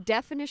mean, the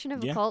definition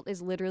of Yeah. a cult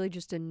is literally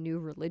just a new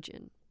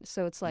religion.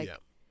 So it's like, yeah.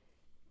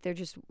 there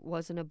just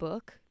wasn't a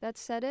book that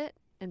said it.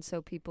 And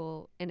so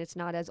and it's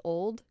not as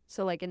old.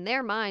 So like in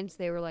their minds,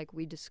 they were like,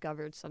 we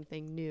discovered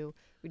something new.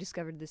 We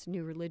discovered this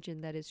new religion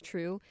that is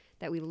true,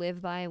 that we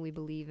live by and we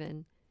believe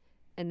in.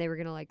 And they were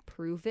going to like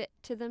prove it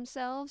to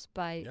themselves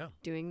by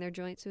doing their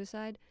joint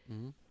suicide,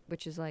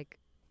 which is like,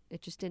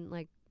 it just didn't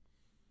like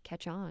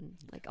catch on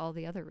like all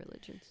the other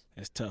religions.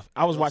 That's tough.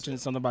 I was watching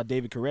something about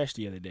David Koresh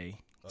the other day,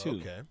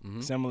 too. Okay.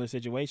 Similar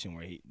situation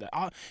where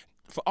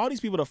for all these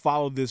people to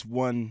follow this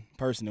one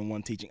person and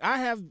one teaching, I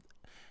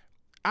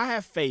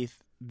have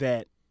faith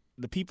that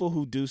the people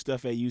who do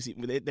stuff at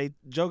UC, they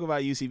joke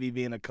about UCB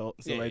being a cult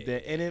and stuff like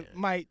that, and it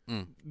might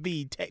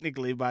be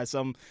technically by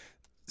some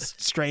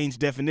strange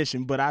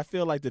definition, but I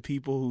feel like the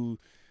people who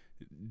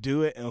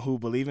do it and who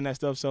believe in that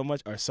stuff so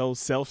much are so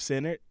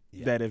self-centered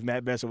that if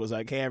Matt Besser was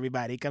like, hey,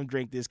 everybody, come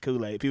drink this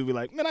Kool-Aid, people be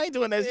like, man, I ain't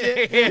doing that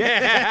shit.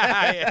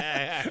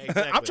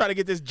 Exactly. I'm trying to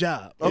get this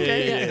job,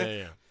 okay?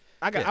 Yeah.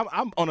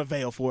 I'm on a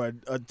veil for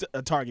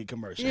a Target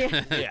commercial.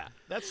 Yeah.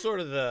 That's sort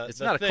of the. It's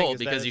the not a thing cult is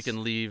that because you it's-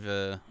 can leave,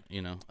 of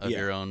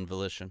your own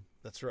volition.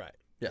 That's right.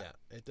 Yeah.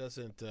 It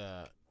doesn't.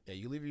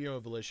 You leave your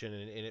own volition,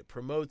 and it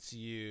promotes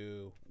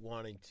you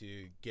wanting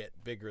to get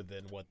bigger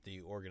than what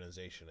the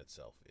organization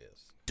itself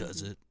is.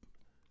 Does it?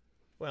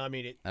 Well, I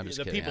mean, I'm just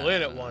the kidding. people I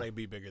in don't it know. want to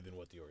be bigger than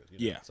what the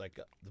organization. Yeah. It's like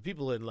the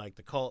people in like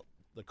the cult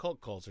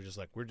cults are just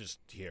like, we're just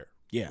here.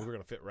 Yeah. We're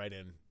gonna fit right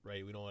in.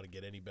 Right. We don't want to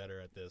get any better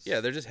at this. Yeah,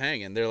 they're just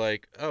hanging. They're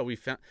like, oh, we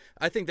found.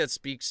 I think that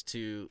speaks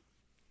to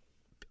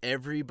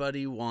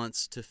everybody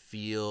wants to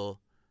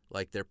feel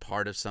like they're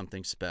part of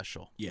something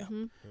special. Yeah.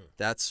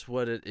 That's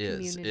what it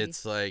is. Community.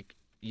 It's like,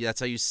 that's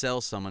how you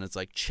sell someone. It's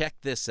like, check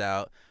this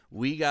out.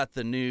 We got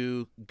the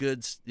new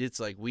goods. It's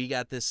like, we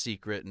got this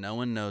secret. No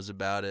one knows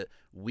about it.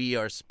 We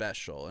are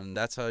special. And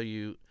that's how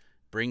you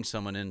bring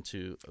someone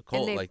into a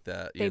cult they- like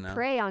that. They You know?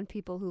 prey on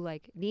people who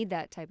like need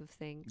that type of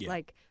thing. Yeah.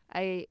 Like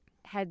I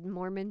had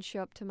Mormons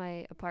show up to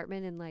my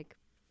apartment in like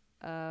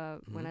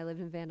when I lived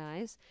in Van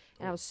Nuys,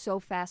 and I was so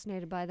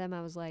fascinated by them.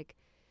 I was like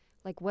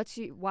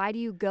why do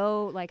you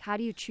go? Like, how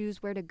do you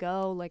choose where to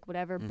go? Like,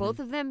 whatever. Both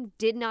of them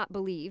did not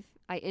believe.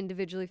 I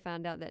individually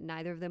found out that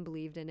neither of them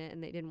believed in it,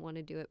 and they didn't want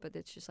to do it, but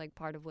it's just like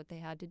part of what they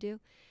had to do.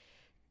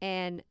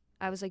 And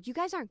I was like, you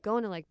guys aren't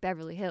going to like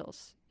Beverly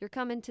Hills. You're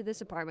coming to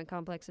this apartment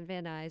complex in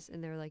Van Nuys.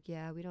 And they're like,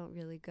 yeah, we don't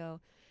really go.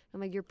 I'm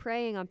like, you're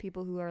preying on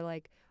people who are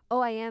like, oh,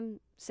 I am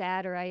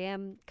sad, or I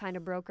am kind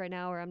of broke right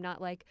now, or I'm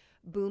not like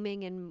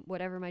booming in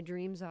whatever my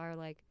dreams are.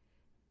 Like,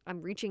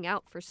 I'm reaching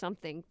out for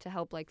something to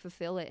help like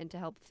fulfill it and to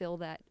help fill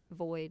that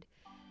void,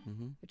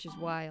 which is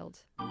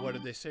wild. And what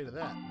did they say to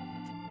that?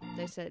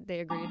 They said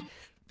they agreed.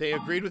 They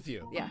agreed with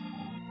you, Yeah,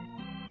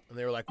 and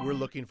they were like, we're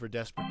looking for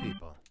desperate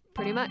people.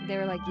 pretty much. They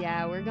were like,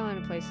 yeah, we're going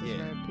to places Yeah.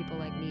 where people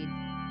like need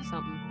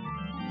something.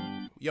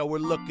 Yo, we're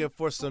looking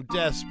for some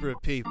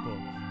desperate people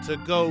to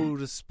go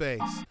to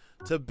space,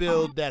 to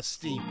build that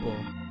steeple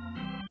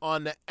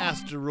on the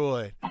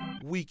asteroid.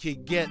 We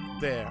can get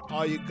there.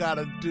 All you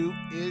gotta do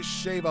is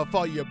shave off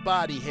all your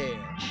body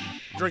hair.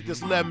 Drink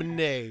this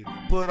lemonade,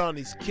 put on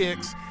these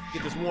kicks,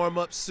 get this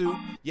warm-up suit.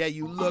 Yeah,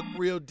 you look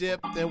real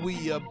dipped, and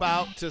we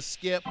about to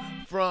skip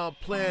from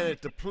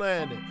planet to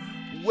planet.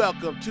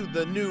 Welcome to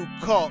the new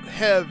cult,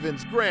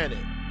 Heaven's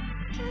Granite.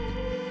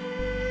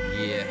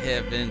 Yeah,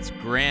 Heaven's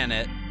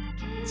Granite.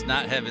 It's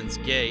not Heaven's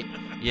Gate.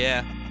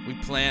 Yeah, we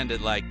planned it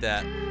like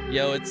that.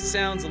 Yo, it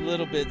sounds a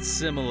little bit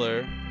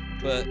similar,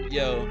 but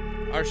yo,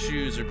 our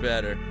shoes are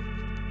better.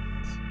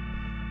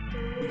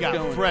 We got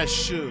Going. fresh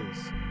shoes.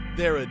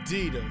 They're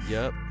Adidas.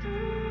 Yup.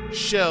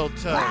 Shell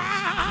toes. You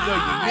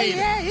know you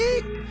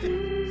need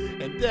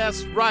it. And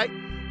that's right,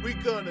 we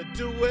gonna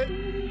do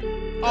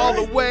it. All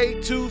the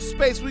way to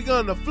space, we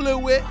gonna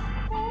flew it.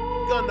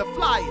 Gonna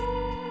fly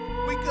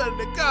it. We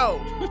gonna go.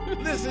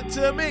 Listen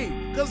to me,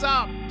 cause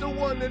I'm the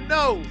one that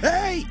knows.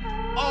 Hey!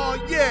 Oh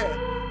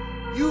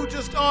yeah, you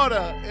just order.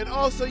 And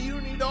also you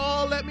need to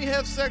all let me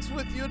have sex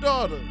with your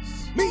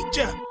daughters. Meet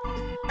ya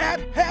at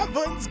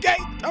Heaven's Gate.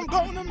 I'm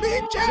gonna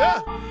meet ya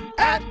Yeah.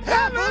 at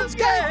Heaven's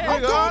Gate.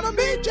 I'm gonna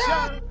meet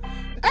ya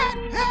at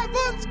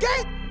Heaven's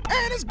Gate,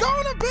 and it's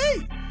gonna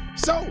be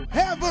so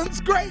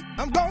Heaven's great.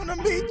 I'm gonna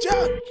meet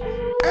ya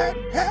at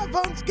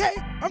Heaven's Gate.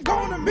 I'm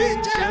gonna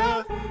meet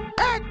ya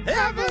at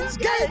Heaven's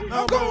Gate.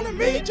 I'm gonna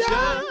meet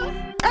ya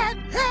at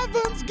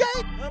Heaven's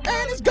Gate,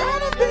 and it's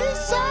gonna be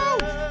so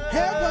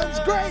Heaven's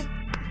great.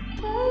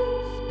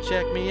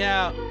 Check me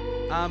out.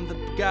 I'm the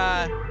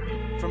guy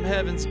from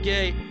Heaven's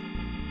Gate.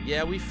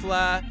 Yeah, we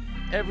fly.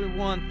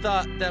 Everyone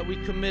thought that we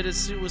committed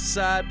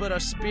suicide, but our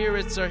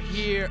spirits are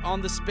here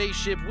on the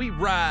spaceship we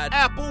ride.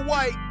 Apple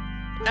White.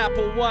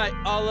 Apple White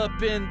all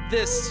up in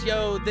this,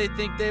 yo. They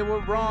think they were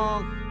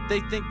wrong.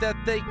 They think that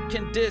they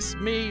can diss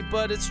me,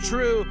 but it's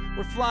true.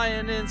 We're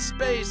flying in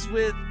space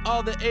with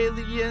all the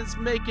aliens,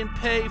 making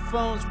pay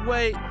phones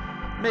wait,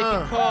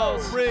 making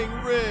calls Ring,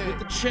 ring. with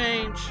the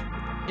change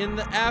in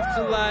the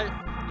afterlife.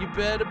 You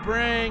better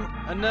bring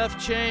enough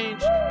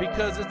change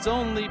because it's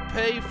only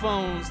pay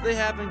phones. They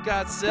haven't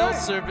got cell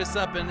service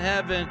up in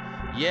heaven.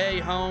 Yay,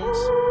 Holmes.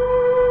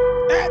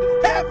 At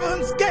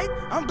Heaven's Gate,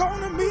 I'm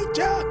gonna meet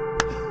ya.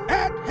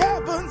 At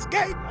Heaven's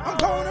Gate, I'm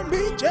gonna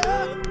meet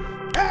ya.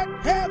 At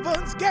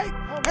Heaven's Gate,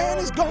 and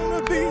it's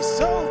gonna be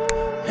so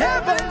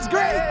Heaven's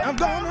great. I'm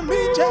gonna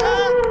meet ya.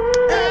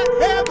 At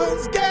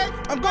Heaven's Gate,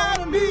 I'm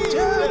gonna meet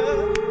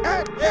ya.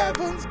 At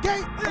Heaven's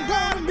Gate, I'm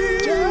gonna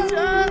meet ya.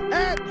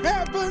 At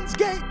Heaven's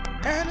Gate,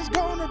 and it's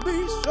gonna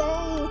be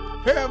so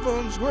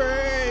Heaven's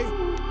great.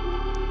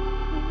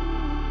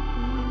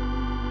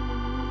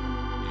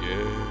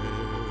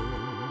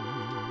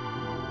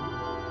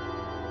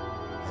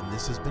 And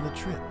this has been a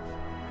trip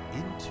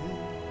into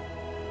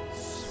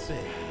space.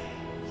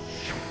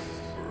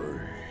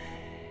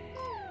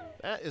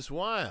 That is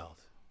wild.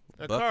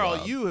 Now, Buck Carl,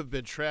 wild. you have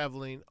been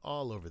traveling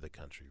all over the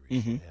country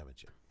recently,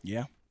 haven't you?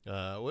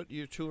 Yeah. What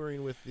you're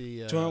touring with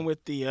the? Touring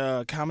with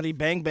the Comedy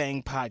Bang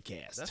Bang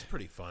podcast. That's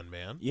pretty fun,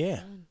 man.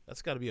 Yeah.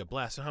 That's got to be a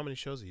blast. So, how many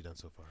shows have you done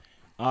so far?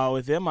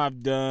 With them,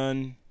 I've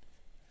done,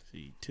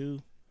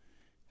 2,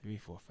 3,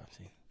 4, 5,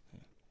 6,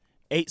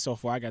 8 so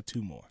far. I got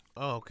 2 more.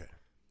 Oh, okay.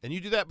 And you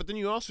do that, but then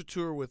you also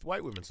tour with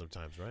white women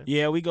sometimes, right?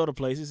 Yeah, we go to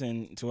places,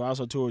 and I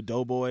also tour with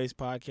Doughboys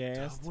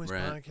podcast. Cowboys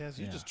Right. podcast.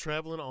 You're Yeah. just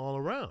traveling all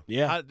around.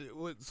 Yeah.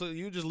 So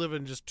you just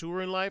living just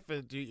touring life,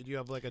 and do you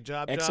have like a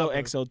job?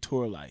 XOXO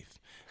tour life.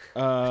 Who,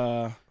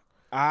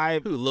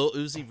 Lil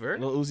Uzi Vert?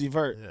 Lil Uzi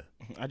Vert. Yeah.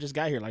 I just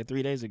got here like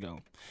 3 days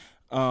ago.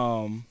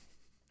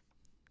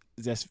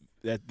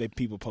 That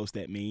people post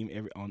that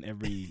meme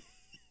every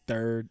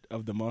third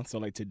of the month. So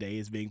like today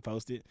is being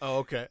posted Oh,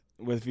 okay.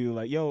 with people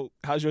like, "Yo,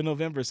 how's your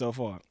November so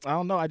far?" I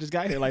don't know. I just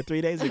got here like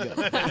 3 days ago.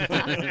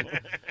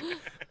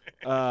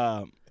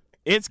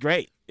 It's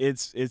great.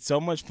 It's so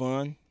much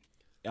fun.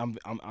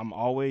 I'm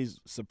always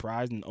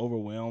surprised and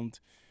overwhelmed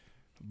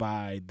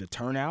by the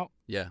turnout.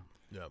 Yeah.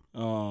 Yeah.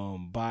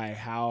 By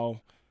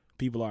how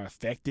people are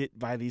affected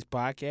by these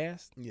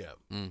podcasts. Yeah.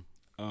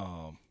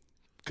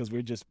 Because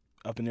we're just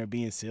up in there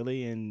being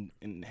silly and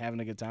having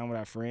a good time with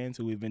our friends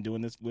who we've been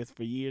doing this with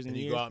for years and And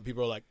you years. go out and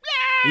people are like,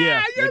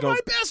 Yeah, you're they go- my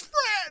best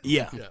friend.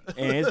 Yeah, Yeah.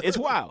 and it's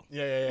wild.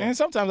 Yeah. And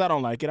sometimes I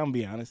don't like it. I'm gonna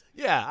be honest.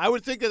 Yeah, I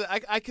would think that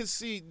I could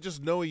see,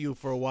 just knowing you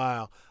for a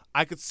while,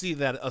 I could see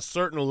that a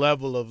certain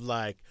level of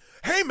like,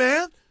 hey,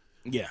 man,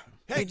 Yeah,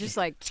 hey, You're just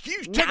like, can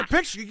you take a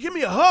picture? Can you give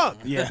me a hug?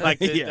 Yeah.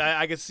 Like, Yeah.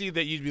 I could see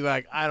that you'd be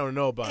like, I don't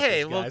know about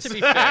Hey, this, well, guys. to be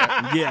fair,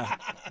 yeah.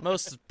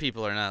 most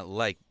people are not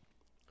like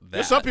that.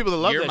 There's some people that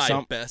love You're that. my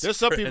Some- best There's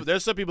some friend. people.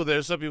 There's some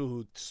people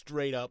who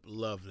straight up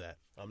love that.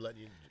 I'm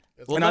letting you.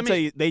 Well, And let I'll me- tell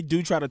you, they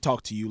do try to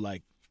talk to you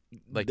like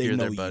they you're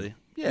know their you. buddy.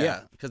 Yeah.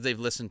 Yeah, because they've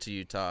listened to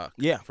you talk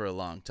Yeah. for a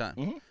long time.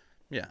 Mhm.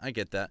 Yeah, I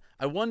get that.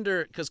 I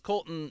wonder, because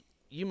Colton,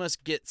 you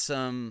must get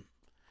some,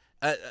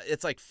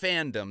 it's like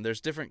fandom.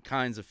 There's different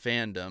kinds of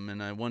fandom,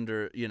 and I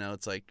wonder,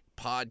 it's like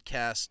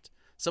podcast,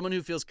 someone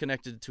who feels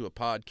connected to a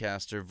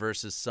podcaster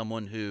versus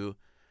someone who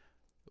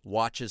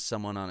watches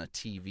someone on a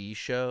TV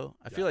show.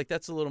 I feel like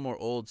that's a little more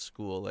old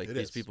school, like It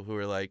these is. people who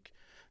are like,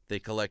 they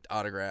collect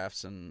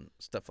autographs and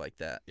stuff like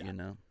that, you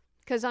know?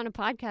 Because on a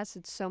podcast,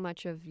 it's so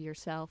much of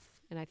yourself,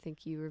 and I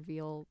think you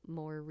reveal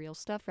more real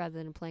stuff rather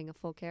than playing a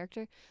full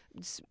character.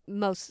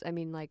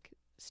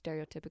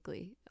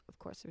 Stereotypically, of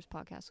course, there's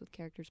podcasts with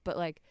characters, but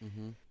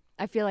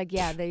I feel like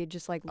they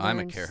just like learn I'm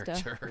a character.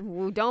 stuff.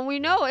 Well, don't we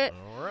know it?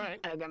 All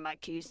right. I got my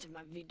keys to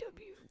my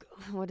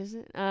VW. What is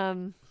it?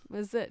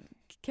 What's that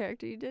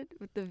character you did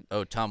with the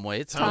Tom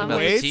Waits. Tom About the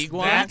Waits,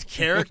 Tiguan? that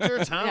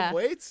character, Tom Yeah.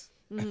 Waits.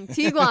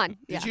 Tiguan?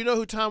 Yeah. Did you know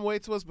who Tom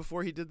Waits was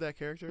before he did that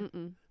character?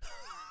 Mm-mm.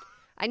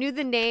 I knew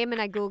the name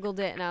and I Googled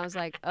it and I was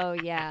like, oh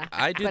yeah.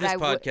 I do But this I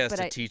would- podcast but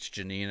to I- teach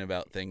Janine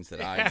about things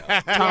that I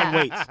know. Tom Yeah.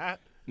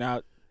 Waits.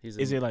 Now, He's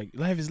is it like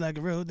life is like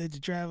a road that you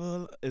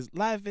travel?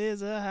 Life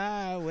is a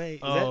highway?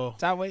 Is Oh. that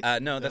Tom Waits?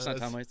 No, that's not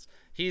Tom Waits.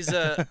 He's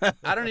I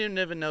don't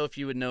even know if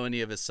you would know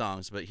any of his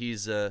songs, but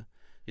he's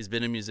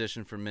been a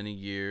musician for many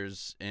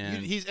years,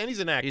 and He's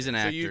an actor. He's an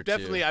So you actor,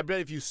 definitely, too. I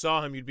bet if you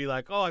saw him, you'd be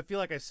like, oh, I feel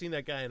like I've seen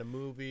that guy in a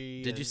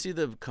movie. did you see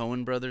the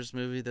Coen Brothers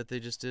movie that they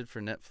just did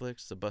for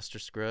Netflix, the Buster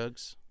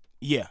Scruggs?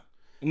 Yeah.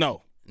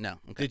 No. No.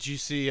 Okay. Did you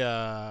see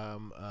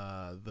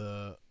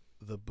the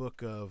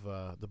book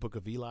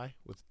of Eli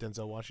with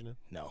Denzel Washington?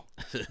 No.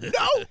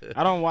 No.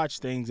 I don't watch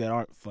things that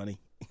aren't funny.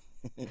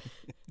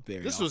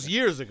 This was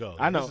years ago.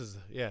 I know. This is,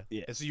 yeah.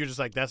 Yeah. And so you're just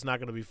like, that's not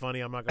going to be funny.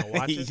 I'm not going to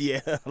watch it. Yeah,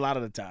 a lot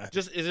of the time.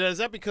 Just is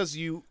that because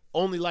you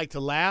only like to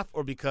laugh,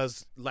 or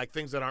because like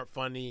things that aren't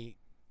funny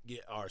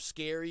are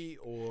scary,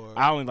 or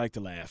I only like to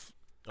laugh.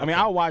 I mean,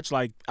 Okay. I'll watch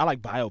I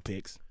like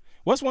biopics.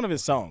 What's one of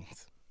his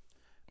songs?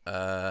 He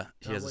has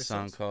a Waits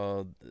song songs?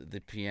 called "The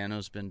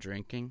Piano's Been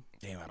Drinking."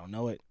 Damn, I don't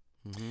know it.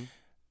 hmm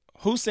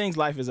Who sings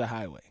 "Life Is a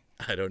Highway"?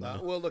 I don't know.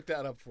 we'll look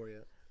that up for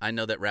you. I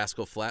know that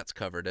Rascal Flatts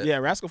covered it. Yeah,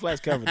 Rascal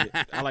Flatts covered it.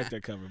 I like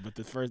that cover, but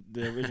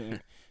the original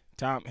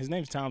Tom, his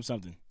name's Tom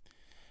something,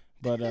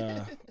 but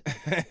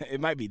it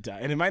might be Tom,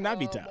 and it might not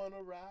be Tom.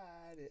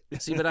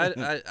 See, but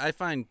I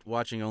find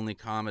watching only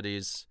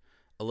comedies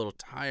a little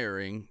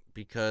tiring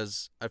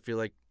because I feel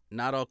like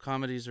not all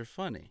comedies are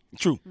funny.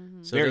 True.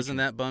 So Very doesn't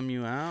true. that bum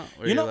you out?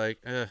 Or You you're know-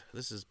 like,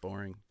 this is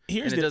boring.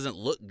 Here's and it the- doesn't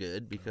look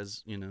good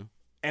because,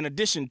 In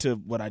addition to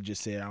what I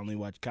just said, I only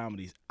watch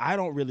comedies. I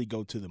don't really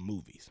go to the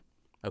movies,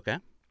 Okay.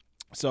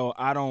 so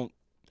I don't.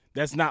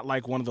 That's not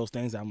like one of those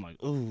things that I'm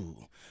like, ooh,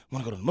 I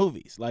want to go to the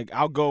movies. Like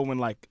I'll go when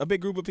like a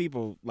big group of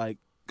people, like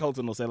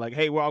Colton will say, like,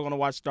 hey, we're all gonna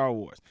watch Star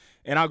Wars,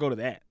 and I'll go to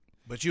that.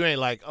 But you ain't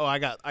like, oh, I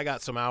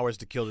got some hours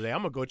to kill today. I'm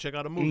gonna go check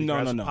out a movie, No,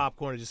 grab no, some no.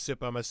 popcorn, and just sit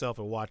by myself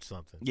and watch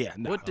something. Yeah,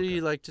 no. What do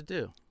you like to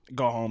do?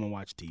 Go home and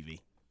watch TV.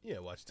 Yeah,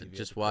 watch TV.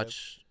 Just at the crib.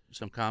 watch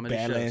some comedy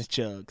Badlands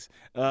shows. Chugs.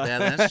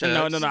 Badlands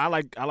No, Chugs.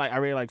 no. I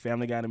really like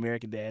Family Guy and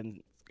American Dad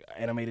and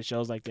animated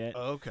shows like that.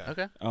 Oh, okay.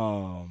 Okay.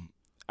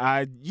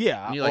 And you You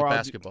or like I'll do-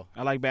 basketball.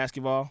 I like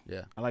basketball.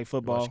 Yeah. I like You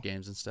football, watch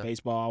games and stuff.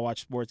 baseball. I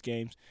watch sports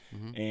games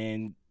Mhm.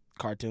 and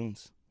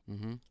cartoons.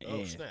 Mm-hmm. Oh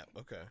And, snap.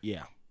 Okay.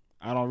 Yeah,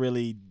 I don't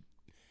really.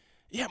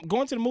 Yeah,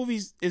 going to the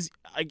movies is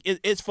like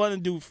it's fun to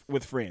do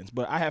with friends,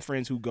 but I have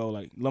friends who go.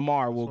 Like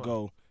Lamar will Fun.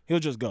 go. He'll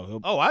just go.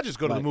 Oh, I just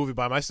go to Like- the movie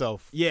by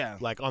myself. Yeah.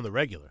 Like on the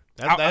regular.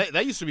 I-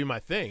 That used to be my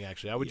thing.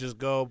 Actually, I would just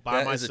go by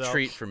That is myself. a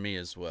treat for me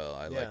as well.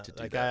 I like to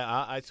do like that.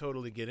 I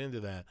totally get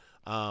into that.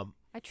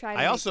 I tried.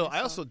 I also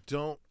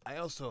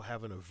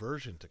have an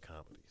aversion to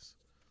comedies.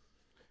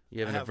 You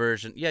have I an have-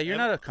 aversion. Yeah, you're I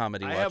not have- a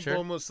comedy I have watcher.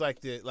 almost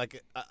like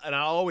and I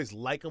always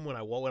like them when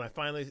I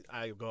finally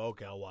I go,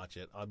 okay, I'll watch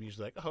it. I'm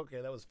usually like, oh,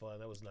 okay, that was fun,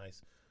 that was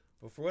nice.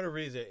 But for whatever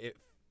reason,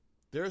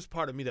 there's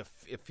part of me that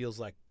it feels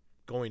like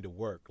going to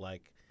work.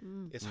 Like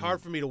it's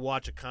hard for me to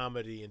watch a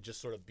comedy and just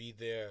sort of be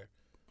there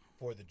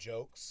for the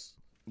jokes.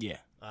 Yeah.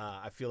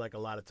 I feel like a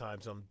lot of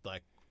times I'm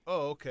like,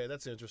 oh, okay,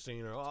 that's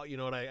interesting, or oh, you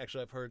know what?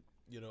 I've heard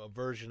a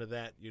version of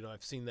that.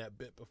 I've seen that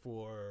bit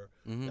before. Or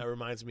Mhm. that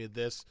reminds me of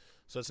this.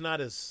 So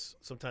it's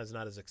sometimes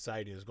not as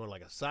exciting as going to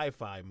like a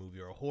sci-fi movie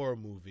or a horror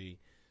movie,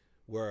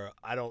 where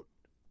I don't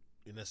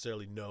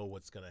necessarily know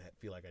what's gonna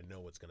feel like I know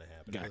what's gonna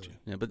happen. Gotcha.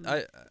 Yeah,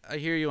 but I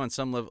hear you on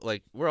some level.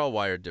 Like we're all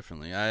wired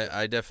differently.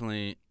 I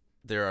definitely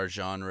there are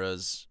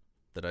genres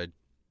that I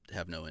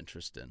have no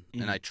interest in,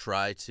 Mhm. and I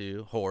try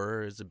to.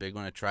 Horror is a big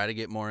one. I try to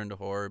get more into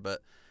horror,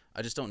 but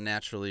I just don't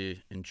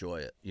naturally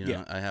enjoy it.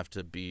 Yeah. I have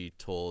to be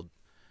told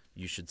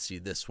you should see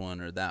this one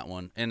or that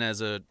one. And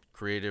as a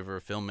creative or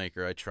a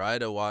filmmaker, I try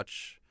to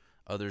watch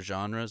other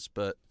genres,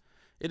 but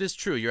it is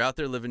true. You're out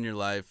there living your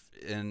life,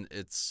 and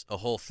it's a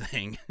whole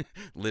thing,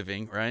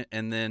 living, right?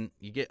 And then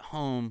you get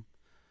home,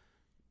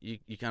 you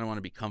kind of want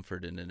to be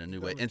comforted in a new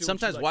way. do what And you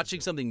sometimes like to watching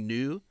do. something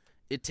new,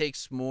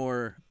 it's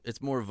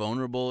more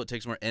vulnerable. It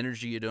takes more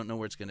energy. You don't know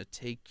where it's going to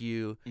take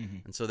you.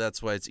 Mhm. And so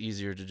that's why it's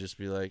easier to just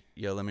be like,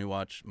 yo, let me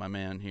watch my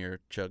man here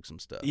chug some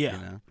stuff. Yeah.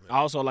 You know? I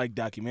also like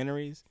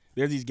documentaries.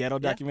 There's these ghetto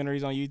Yeah.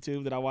 documentaries on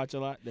YouTube that I watch a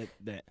lot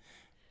that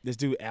this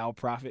dude Al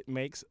Prophet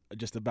makes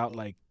just about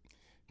like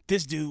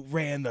this dude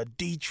ran the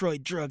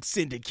Detroit drug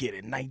syndicate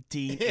in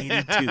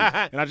 1982.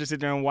 And I just sit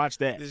there and watch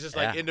that. It's just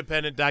like Yeah.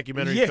 independent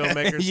documentary yeah,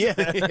 filmmakers.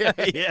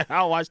 yeah, yeah.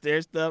 I'll watch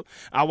their stuff.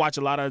 I watch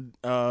a lot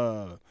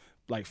of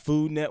like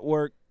Food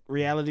Network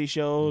reality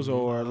shows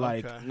or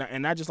like, okay.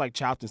 and not just like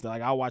Chopped and stuff.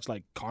 Like I watch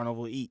like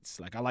Carnival Eats.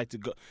 Like I like to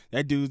go.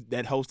 That dude,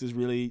 that host is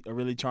really a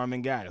really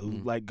charming guy who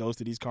like goes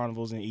to these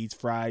carnivals and eats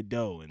fried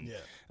dough. And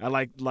I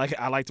like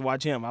to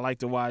watch him. I like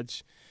to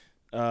watch,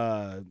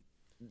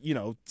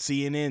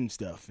 CNN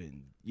stuff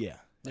and Yeah,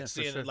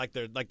 Seeing for sure. it like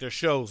their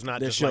shows, not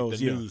Their just shows, like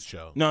the yeah. news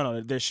show.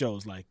 No, there's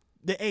shows like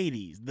the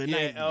 80s, the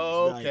 90s.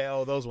 Oh, like- okay.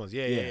 Oh, those ones.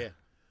 Yeah. Yeah.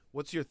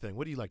 What's your thing?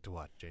 What do you like to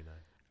watch,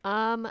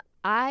 J9?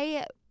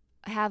 I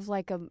have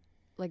like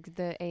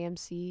the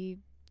AMC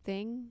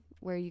thing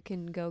where you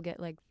can go get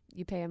like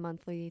you pay a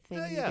monthly thing.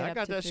 and you get I up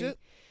got to that 3. shit.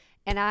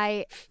 And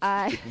I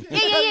I'm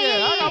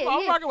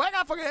fucking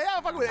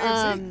with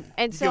AMC.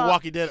 And You so get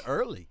Walking Dead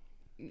early.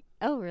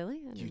 oh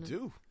really? I You don't know.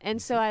 do.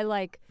 And so I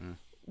like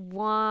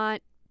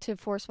want to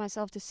force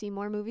myself to see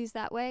more movies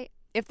that way.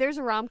 If there's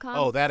a rom-com,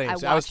 Oh, that AMC. I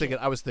was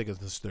watch thinking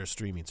their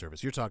streaming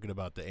service. You're talking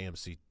about the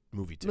AMC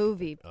movie it. ticket.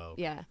 movie. Oh,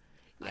 Yeah.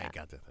 I ain't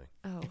got that thing.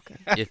 Oh,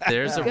 okay. If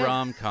there's a Good.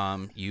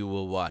 rom-com, you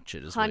will watch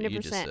it. Is what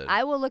you just 100%. said.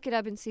 I will look it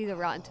up and see the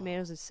Rotten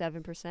Tomatoes is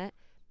 7%,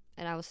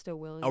 and I was still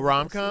willing. A to go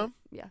rom-com?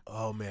 see it. Yeah.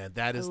 Oh man,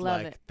 that is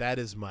love like it. that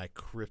is my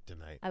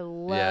kryptonite. I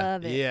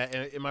love it. Yeah,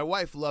 and my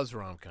wife loves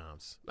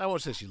rom-coms. I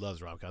won't say she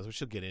loves rom-coms, but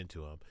she'll get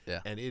into them.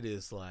 Yeah. And it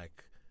is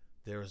like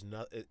there is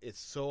not.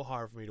 It's so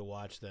hard for me to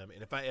watch them.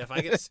 And if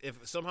I get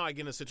if somehow I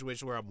get in a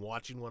situation where I'm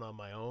watching one on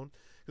my own,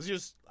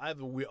 because I have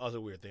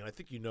other weird thing. I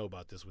think you know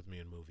about this with me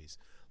in movies.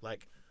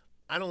 Like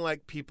I don't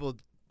like people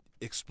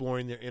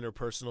exploring their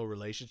interpersonal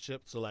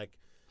relationship. So like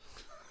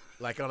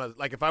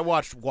if I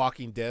watch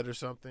Walking Dead or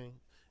something,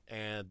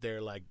 and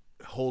they're like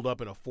holed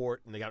up in a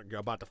fort and they're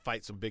about to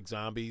fight some big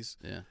zombies.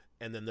 Yeah.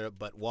 And then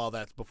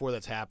before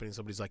that's happening,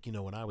 somebody's like,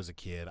 when I was a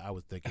kid, I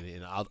was thinking,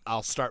 and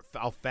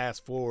I'll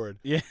fast forward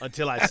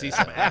until I see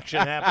some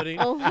action happening,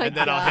 Oh my and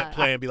then I'll hit God.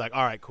 play and be like,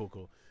 all right, cool.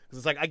 Because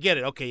it's like I get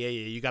it, okay, yeah,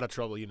 you got a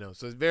trouble,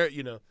 So it's very,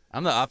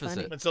 I'm the opposite.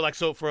 funny. and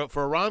so for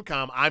a rom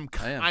com, I'm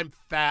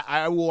fat.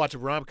 I will watch a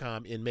rom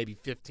com in maybe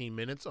 15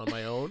 minutes on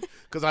my own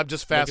because I'm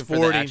just fast Looking for the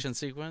forwarding action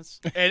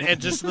sequence. and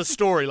just the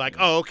story, like,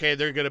 oh, okay,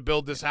 they're gonna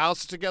build this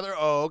house together.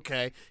 Oh,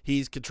 okay,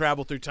 he can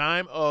travel through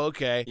time. Oh,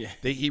 okay,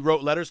 he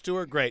wrote letters to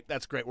her. Great,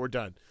 that's great. We're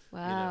done.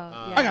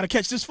 Wow. Yeah. I gotta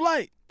catch this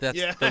flight. That's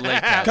Yeah. the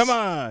lake house. Come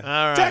on,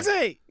 All right.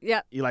 taxi.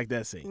 Yep. You like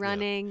that scene?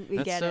 Running. We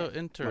That's get so it.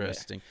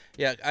 interesting.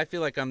 Yeah, I feel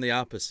like I'm the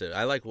opposite.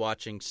 I like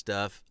watching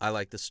stuff. I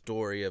like the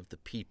story of the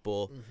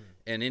people,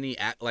 and any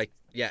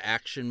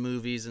action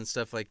movies and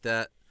stuff like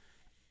that.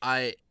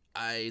 I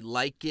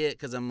like it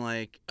because I'm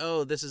like,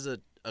 oh, this is a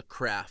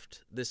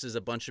craft. This is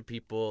a bunch of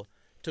people.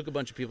 Took a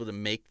bunch of people to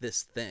make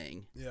this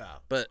thing. Yeah.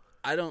 But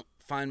I don't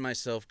find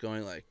myself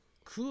going like,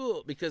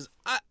 cool, because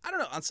I don't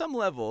know, on some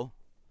level,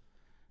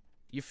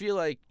 you feel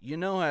like you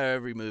know how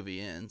every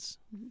movie ends.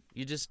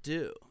 You just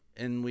do.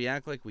 And we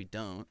act like we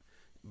don't,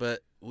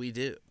 but we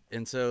do.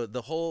 And so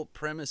the whole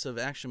premise of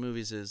action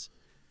movies is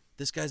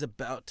this guy's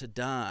about to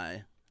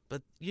die,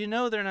 but you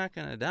know they're not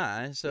going to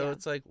die. So Yeah.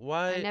 it's like,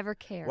 why? I never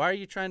care. Why are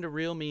you trying to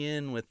reel me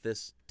in with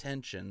this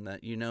tension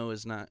that you know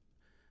is not?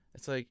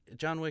 It's like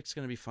John Wick's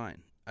going to be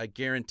fine. I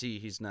guarantee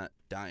he's not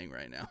dying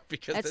right now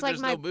because That's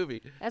there's like no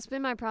movie. That's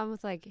been my problem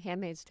with like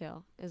Handmaid's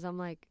Tale. Is I'm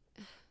like,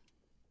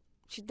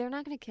 they're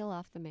not gonna kill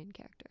off the main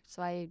character,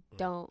 so I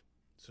don't.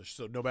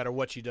 So no matter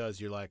what she does,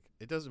 you're like,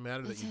 it doesn't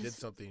matter that It's you did just-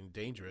 something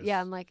dangerous. Yeah,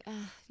 I'm like,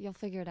 you'll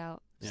figure it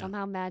out. Yeah.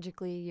 Somehow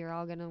magically, you're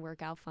all gonna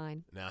work out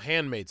fine. Now,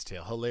 Handmaid's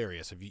Tale,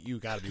 hilarious. If you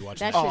got to be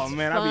watching That that. Oh shit's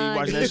man, I be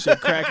watching funny. that shit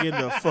cracking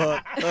the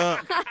fuck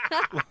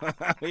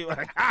up. We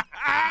like,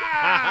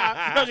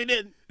 no, she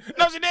didn't.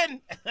 No, she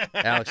didn't.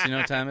 Alex, you know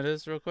what time it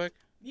is, real quick?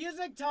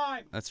 Music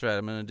time. That's right.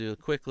 I'm gonna do a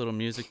quick little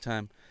music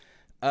time.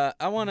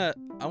 I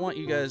want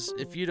you guys,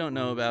 if you don't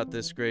know about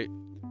this great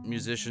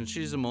musician,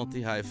 she's a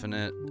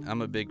multi-hyphenate.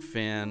 I'm a big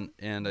fan,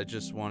 and I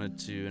just wanted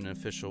to, in an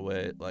official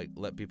way, like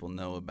let people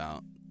know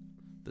about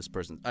this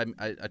person. I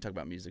talk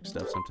about music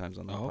stuff sometimes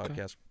on the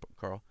podcast,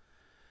 Carl.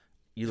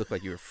 You look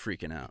like you were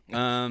freaking out.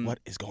 What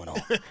is going on?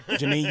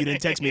 Janine, you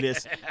didn't text me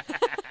this.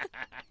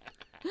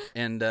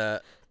 And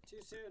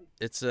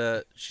it's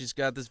she's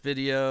got this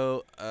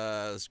video,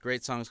 this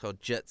great song. It's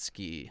called Jet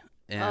Ski.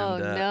 And, Oh,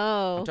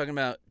 no. I'm talking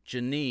about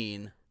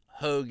Janine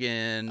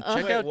Hogan.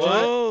 Check Wait, out what?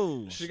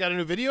 Whoa. She got a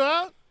new video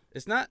out?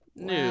 It's not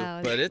new,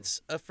 Wow. but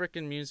it's a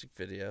freaking music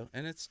video,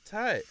 and it's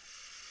tight.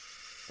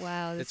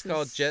 Wow. This It's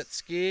called is- Jet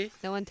Ski.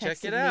 No one Check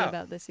texted it me out.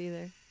 about this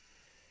either.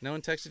 No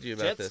one texted you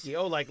about Jet this. ski.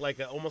 Oh,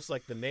 almost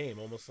like the name.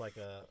 Almost like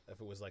if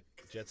it was like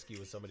jet ski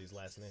was somebody's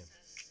last name.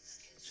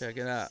 Check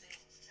it out.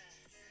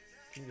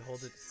 Can you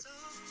hold it?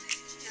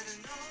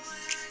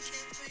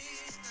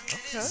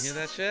 You hear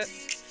that shit?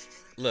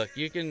 Look,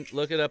 you can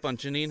look it up on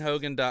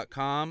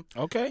JanineHogan.com.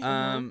 Okay.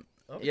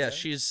 Yeah,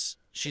 she's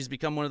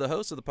become one of the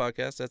hosts of the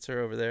podcast. That's her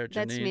over there, Janine.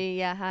 That's me.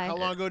 Yeah. Hi. How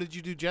long ago did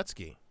you do jet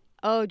ski?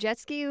 Oh, jet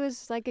ski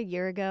was like a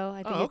year ago.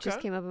 I think Oh, it just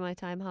okay. came up in my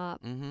time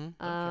hop.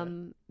 Mm-hmm.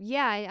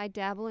 Yeah, I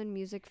dabble in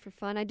music for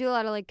fun. I do a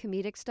lot of like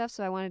comedic stuff,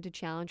 so I wanted to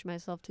challenge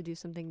myself to do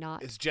something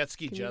not. Is jet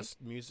ski Comedic?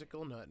 just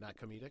musical, not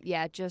comedic?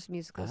 Yeah, just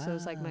musical. So it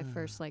was like my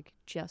first like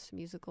just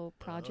musical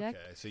project.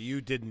 Okay, so you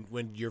didn't.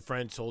 When your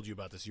friend told you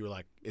about this, you were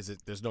like, "Is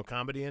it? There's no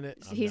comedy in it."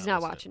 I'm He's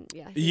not listening.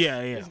 watching.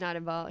 Yeah. Yeah. He's not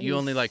involved. You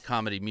only He's- like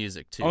comedy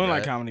music too. Only right?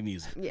 like comedy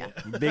music. Yeah.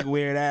 Big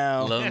Weird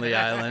Al. Lonely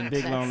Island.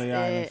 Big That's Lonely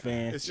Island it.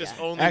 fan. It's just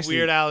Yeah. only Actually-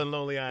 Weird Al and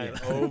Lonely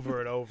Island over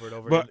and over and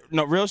over. But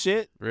no, real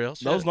shit. Real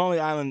shit. Those Lonely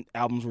Island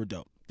albums were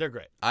dope. They're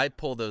great. I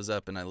pull those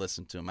up and I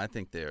listen to them. I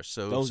think they are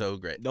so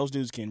great. Those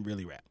dudes can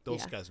really rap.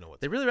 Those Yeah. guys know what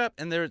They really rap,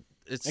 and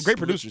it's And great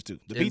producers too.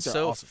 The beats it's are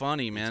so awesome.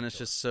 funny, man. It's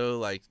just so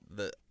like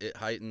it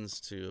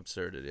heightens to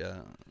absurdity.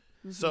 Yeah,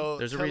 So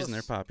there's a tell reason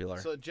us- they're popular.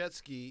 So jet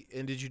ski,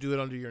 and did you do it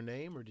under your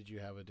name or did you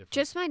have a different?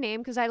 Just my name,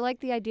 because I like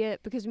the idea,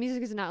 because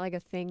music is not like a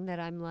thing that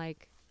I'm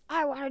like,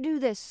 I want to do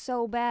this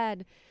so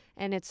bad.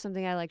 And it's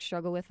something I like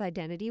struggle with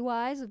identity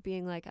wise, of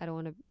being like, I don't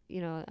want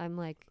to, I'm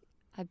like,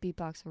 I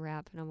beatbox and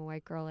rap and I'm a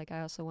white girl. Like,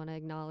 I also want to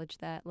acknowledge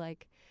that,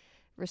 like,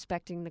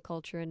 respecting the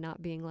culture and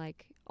not being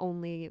like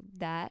only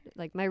that.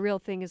 Like, my real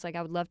thing is like,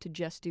 I would love to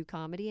just do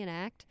comedy and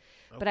act.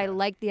 But I Okay.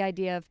 like the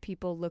idea of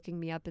people looking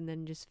me up and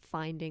then just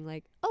finding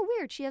like, oh,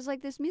 weird, she has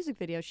like this music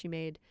video she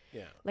made.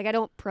 Yeah. Like, I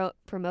don't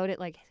promote it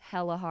like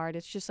hella hard.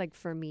 It's just like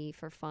for me,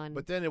 for fun.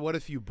 But then, what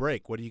if you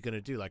break? What are you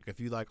gonna do? Like, if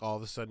you like all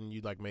of a sudden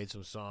you like made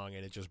some song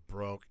and it just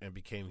broke and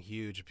became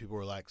huge, and people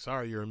were like,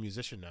 "Sorry, you're a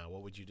musician now."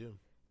 What would you do?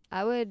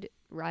 I would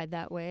ride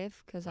that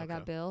wave because I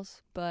got Okay.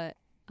 bills, but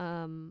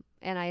and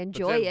I But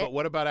enjoy then- it. But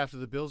what about after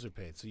the bills are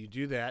paid? So you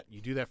do that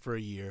for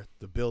a year.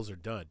 The bills are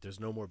done. There's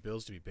no more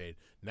bills to be paid.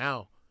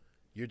 Now,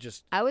 you're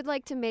just I would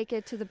like to make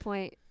it to the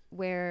point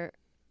where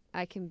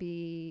I can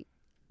be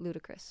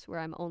Ludacris, where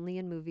I'm only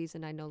in movies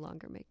and I no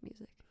longer make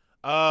music.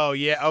 Oh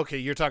yeah, okay.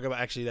 You're talking about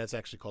that's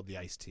actually called the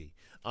iced tea.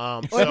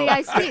 Or the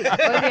iced tea. Or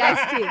the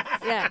iced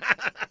tea. Yeah.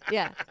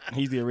 Yeah.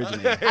 He's the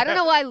originator. I don't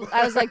know why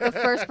I was like the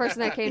first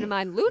person that came to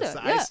mind. Luda. It's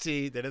the Yeah. iced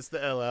tea, then it's the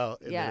LL,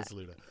 and Yeah. then it's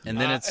Luda. and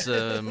then it's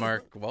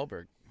Mark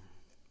Wahlberg.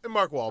 And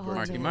Mark Wahlberg. Oh,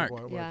 Marky man. Mark.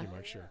 Yeah. Marky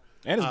Mark, sure.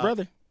 And his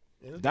brother,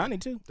 Yeah. Donnie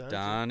too.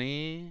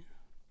 Donnie.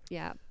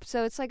 Yeah.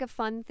 So it's like a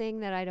fun thing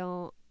that I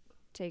don't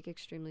take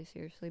extremely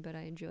seriously, but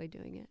I enjoy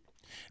doing it.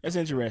 That's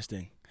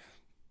interesting.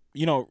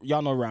 You know,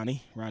 y'all know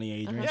Ronnie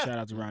Adrian. Uh-huh. Yeah. Shout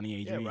out to Ronnie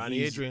Adrian.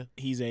 Ronnie Adrian.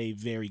 He's a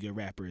very good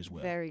rapper as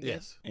well. Very good.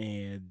 Yes.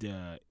 And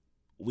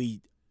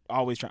we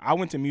always try. I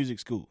went to music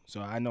school,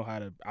 so I know how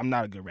to. I'm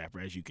not a good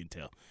rapper, as you can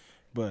tell,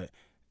 but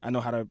I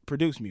know how to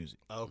produce music.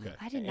 Okay.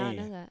 I did not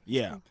know And- that.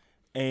 Yeah,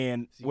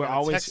 and So you we're gotta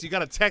always. you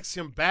gotta text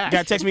him back. You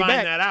gotta text me Find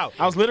back. that out.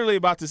 I was literally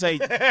about to say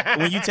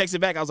when you texted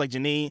back, I was like,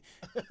 Janine,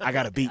 I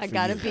got a beat. I for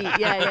got a you. beat. Yeah,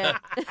 yeah.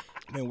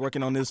 I've been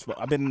working on this.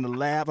 I've been in the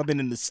lab. I've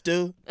been in the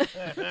stew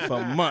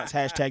for months.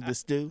 Hashtag the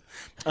stew.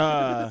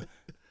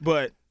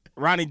 But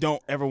Ronnie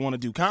don't ever want to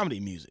do comedy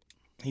music.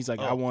 He's like,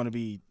 I want to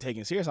be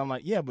taken serious. I'm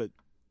like, yeah, but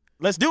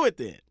let's do it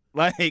then.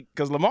 Like,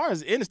 because Lamar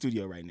is in the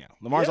studio right now.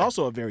 Lamar's Yeah.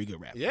 also a very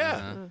good rapper. Yeah.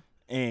 Uh-huh.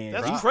 And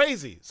That's he's-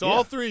 crazy. So Yeah.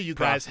 all three of you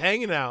guys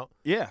hanging out.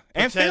 yeah,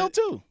 and Pretend-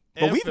 Phil too.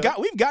 But and we've Phil.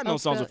 gotten Oh,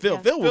 those songs Phil, with Phil.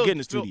 yeah. Phil will get in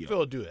the studio.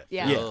 Phil do it.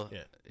 Yeah. Yeah. Phil- Yeah.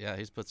 yeah,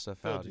 he's put stuff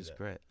Phil out. do He's that.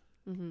 great.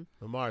 Mm-hmm.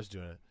 Lamar's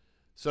doing it.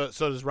 So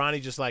does Ronnie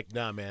just like,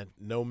 nah, man,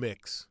 no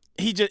mix?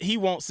 He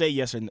won't say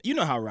yes or no. You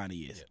know how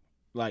Ronnie is. Yeah.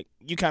 Like,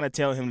 you kind of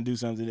tell him to do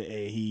something,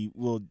 and he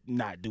will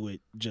not do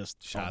it just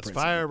on Shots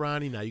principle. fired,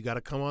 Ronnie. Now you got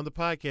to come on the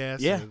podcast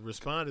Yeah. and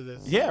respond to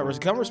this. Yeah,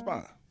 come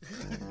respond.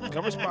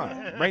 Come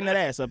respond. Bring that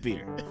ass up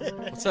here.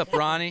 What's up,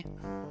 Ronnie?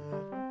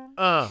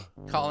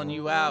 Calling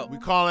you out. We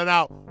calling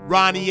out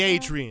Ronnie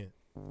Adrian.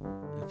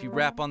 If you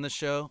rap on the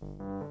show,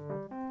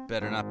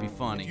 better not be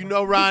funny. You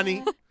know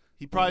Ronnie.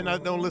 He probably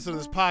don't listen to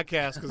this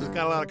podcast because it's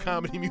got a lot of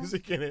comedy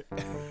music in it.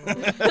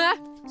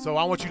 So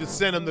I want you to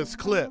send him this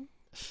clip.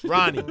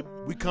 Ronnie,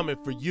 we coming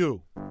for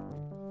you.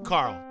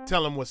 Carl,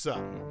 tell him what's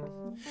up.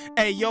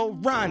 Hey, yo,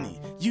 Ronnie,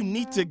 you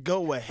need to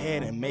go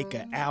ahead and make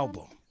an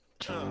album.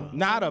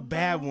 Not a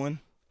bad one,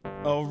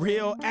 a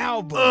real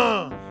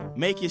album.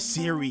 Make it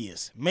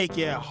serious, make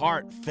it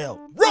heartfelt.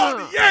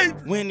 Ronnie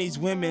Adrian. When these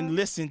women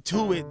listen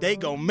to it, they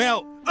gon'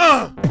 melt.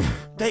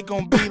 They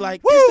gon' be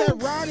like, Woo! is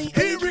that Ronnie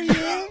Here we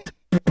Adrian?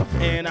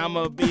 And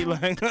I'ma be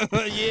like,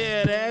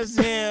 yeah, that's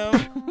him.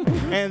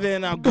 And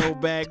then I'll go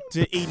back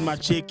to eat my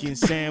chicken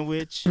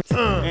sandwich.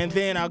 And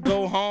then I'll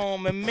go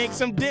home and make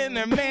some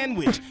dinner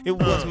manwich. It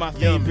was my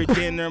favorite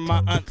dinner. My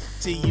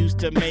auntie used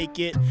to make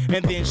it.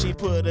 And then she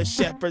put a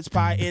shepherd's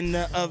pie in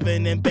the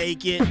oven and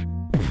bake it.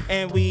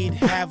 And we'd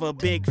have a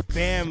big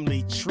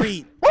family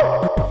treat.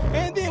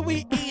 And then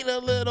we eat a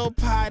little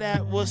pie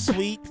that was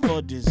sweet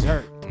for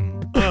dessert.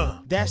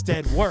 That's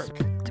that work.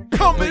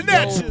 Coming But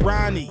at yo, you.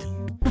 Ronnie,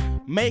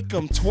 make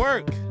them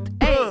twerk.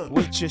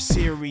 With your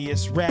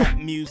serious rap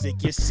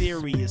music, your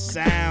serious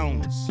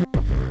sounds.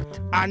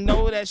 I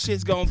know that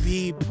shit's gonna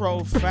be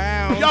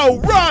profound. Yo,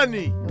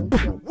 Ronnie,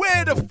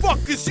 where the fuck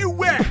is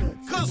you at?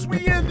 Cause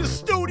we in the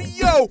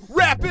studio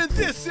rapping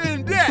this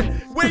and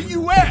that. Where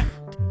you at?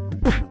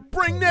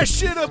 Bring that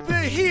shit up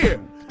in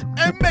here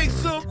and make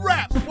some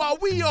raps while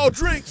we all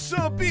drink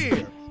some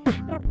beer.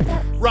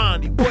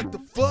 Ronnie, what the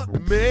fuck,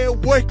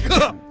 man? Wake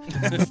up.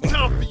 It's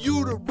time for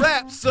you to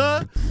rap,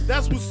 son.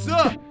 That's what's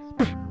up.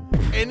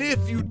 And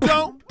if you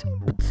don't,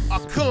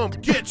 I'll come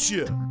get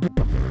you.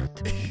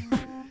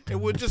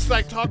 And we'll just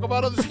like talk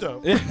about other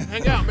stuff.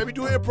 Hang out, maybe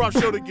do an improv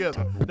show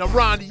together. Now,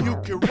 Ronnie, you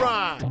can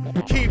rhyme.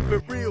 Keep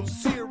it real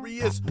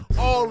serious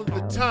all of the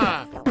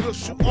time. We'll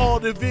shoot all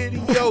the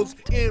videos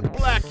in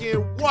black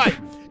and white.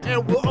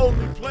 And we'll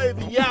only play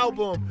the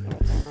album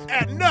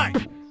at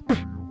night.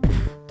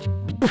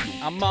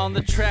 I'm on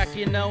the track,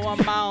 you know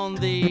I'm on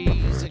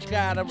these. I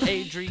got a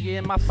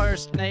Adrian, my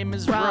first name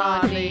is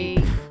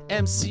Ronnie.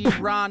 MC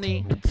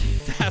Ronnie,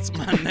 that's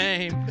my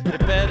name. It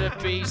better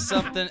be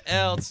something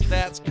else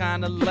that's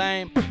kinda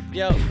lame.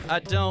 Yo, I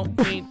don't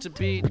mean to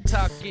be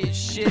talking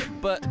shit,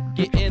 but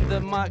get in the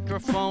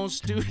microphone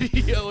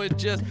studio and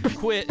just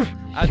quit.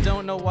 I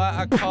don't know why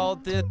I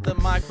called it the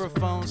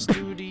microphone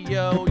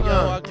studio.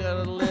 Yo, I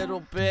got a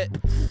little bit,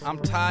 I'm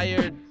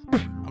tired.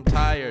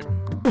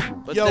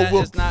 But Yo, that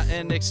is not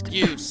an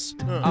excuse.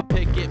 I'll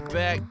pick it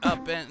back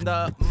up in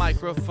the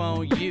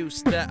microphone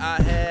use that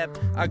I have.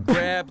 I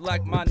grab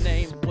like my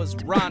name was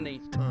Ronnie.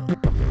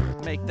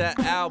 Make that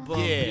album,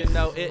 you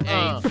know it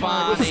ain't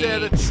funny. We'll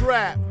set a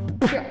trap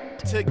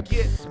to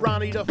get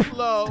Ronnie to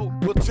flow.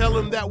 We'll tell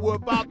him that we're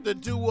about to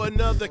do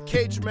another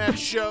Cage Match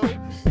show.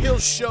 He'll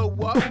show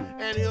up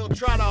and he'll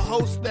try to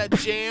host that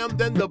jam.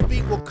 Then the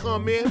beat will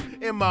come in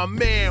and my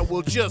man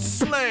will just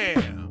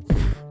slam.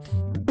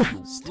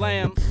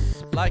 Slam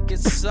like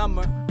it's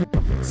summer.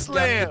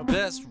 Slam. Got the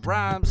best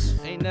rhymes,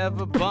 ain't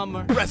never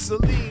bummer.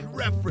 Wrestling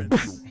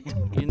reference.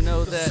 You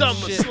know that Summer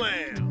shit.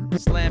 Slam.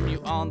 Slam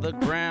you on the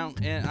ground,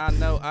 and I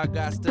know I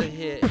got to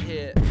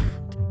hit.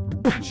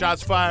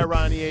 Shots fired,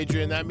 Ronnie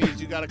Adrian. That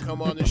means you got to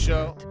come on the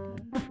show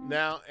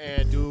now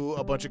and do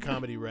a bunch of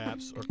comedy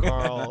raps, or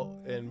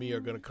Carl and me are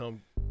going to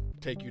come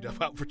take you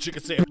out for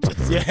chicken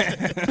sandwiches. Yeah.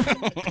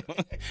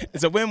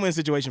 It's a win-win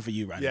situation for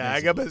you, right? Yeah,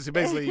 I guess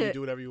basically you can do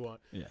whatever you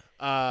want.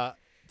 Yeah.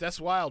 That's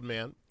wild,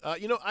 man.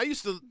 You know, I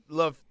used to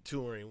love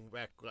touring.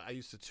 I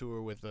used to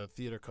tour with a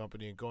theater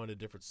company and going to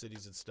different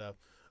cities and stuff.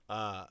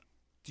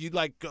 Do you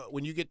like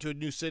when you get to a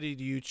new city?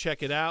 Do you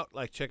check it out?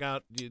 Like do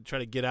you try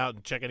to get out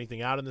and check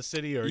anything out in the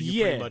city, or are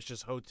you pretty much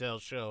just hotel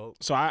show?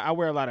 So I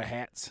wear a lot of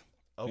hats.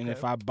 Okay. And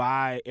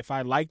if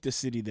I like the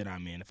city that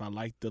I'm in, if I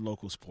like the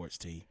local sports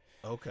team,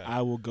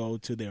 I will go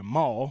to their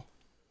mall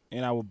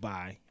and I will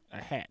buy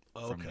a hat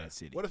from that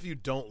city. What if you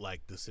don't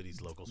like the city's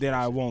local sports Then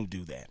I team? won't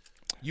do that.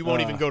 You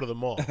won't even go to the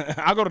mall.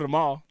 I'll go to the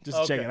mall just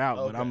to check it out.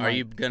 But I'm Are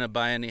you gonna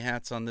buy any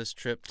hats on this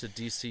trip to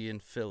DC and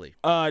Philly?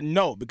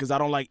 No, because I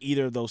don't like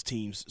either of those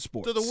teams'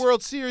 sports. To the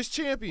World Series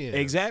champion.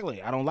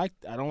 Exactly. I don't like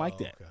that. Okay. I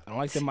don't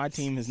like that my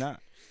team is not.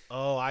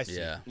 Oh, I see.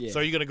 Yeah. Yeah. So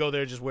are you gonna go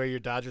there and just wear your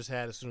Dodgers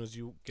hat as soon as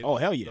you get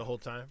Hell yeah. the whole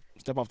time?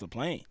 Step off the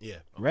plane. Yeah.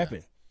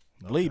 Repping.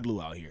 Bleed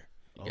blue out here.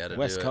 You gotta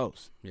West do it.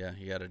 Coast. Yeah,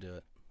 you gotta do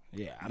it.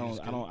 Yeah, I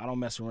don't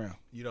mess around.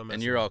 You don't mess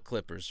And you're around. all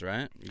Clippers,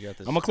 right? You got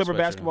this. I'm a Clipper sweatshirt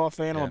basketball on.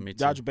 fan. Yeah, I'm me a too.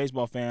 Dodger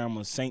baseball fan. I'm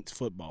a Saints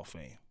football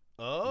fan.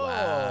 Oh,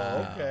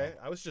 Wow. okay.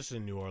 I was just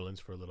in New Orleans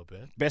for a little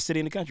bit. Best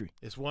city in the country.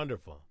 It's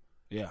wonderful.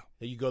 Yeah.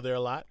 You go there a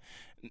lot?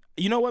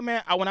 You know what,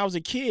 man? When I was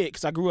a kid,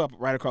 because I grew up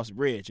right across the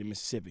bridge in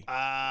Mississippi.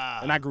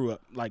 And I grew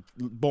up, like,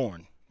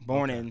 born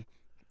and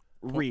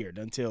reared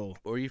until.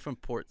 Were you from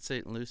Port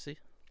St. Lucie?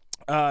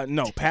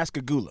 No,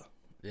 Pascagoula.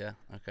 Yeah.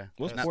 Okay.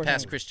 What's Not Port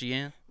past St.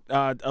 Christian.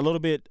 A little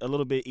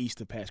bit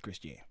east of Pass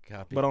Christian,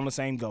 Copy. but on the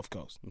same Gulf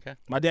Coast. Okay.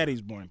 My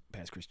daddy's born in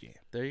Pass Christian.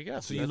 There you go.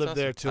 So you That's lived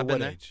there awesome. till I've been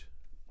what there. age?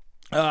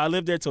 I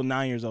lived there till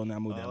 9 years old, and I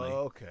moved to LA.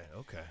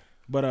 Okay.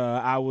 But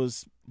I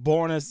was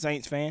born a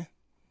Saints fan.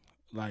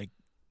 Like,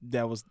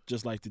 that was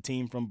just like the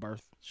team from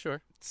birth.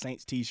 Sure.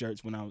 Saints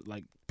T-shirts when I was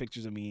like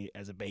pictures of me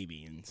as a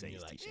baby in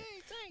Saints Like, T-shirts.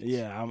 hey,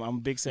 Yeah, I'm a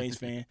big Saints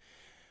fan.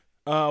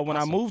 When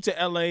I moved to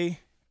LA,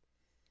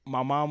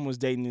 my mom was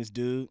dating this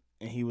dude,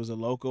 and he was a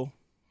local,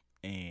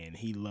 and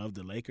he loved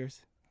the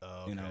Lakers.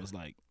 And I was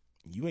like,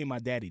 "You ain't my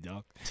daddy,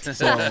 dog."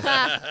 So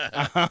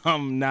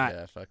I'm not.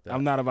 Yeah, fuck that.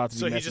 I'm not about to.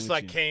 So be he messing just with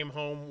like you. came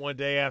home one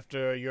day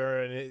after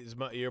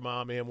your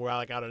mom and him were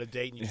like out on a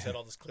date, and you just had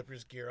all this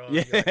Clippers gear on.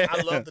 Yeah. You're like,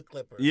 I love the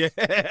Clippers. Yeah.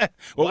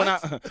 Well, when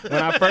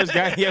I first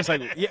got here, I was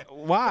like, "Yeah,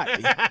 why?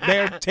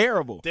 They're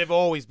terrible." They've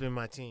always been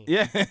my team.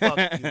 Yeah.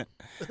 Fuck you.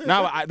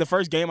 No, the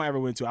first game I ever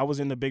went to, I was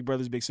in the Big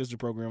Brothers Big Sister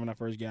program when I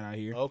first got out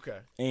here, Okay.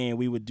 and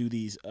we would do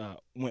these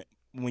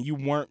when you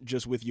weren't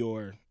just with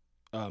your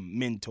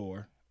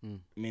mentor.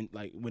 When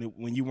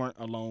you weren't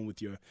alone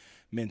with your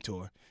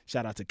mentor.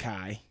 Shout out to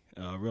Kai,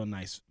 real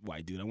nice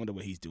white dude. I wonder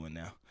what he's doing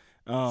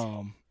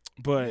now.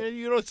 But And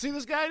you don't see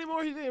this guy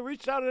anymore? He didn't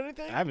reach out or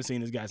anything? I haven't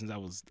seen this guy since I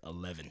was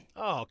 11.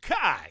 Oh,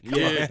 Kai. Come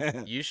on.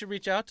 Dude, you should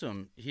reach out to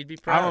him. He'd be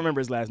proud. I don't remember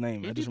his last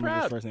name. I He'd just be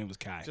remember his proud. first name was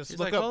Kai. Just He's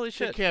look like, up. holy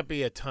There shit. can't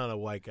be a ton of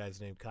white guys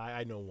named Kai.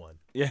 I know one.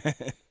 Yeah.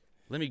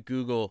 Let me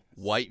Google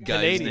white guys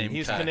Canadian. named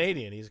He's Kai.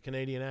 Canadian. He's a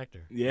Canadian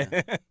actor.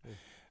 Yeah.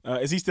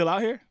 Is he still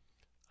out here?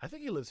 I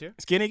think he lives here.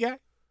 Skinny guy?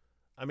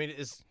 I mean,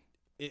 is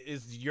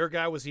your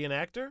guy, was he an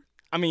actor?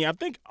 I mean, I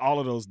think all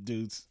of those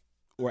dudes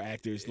or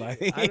actors.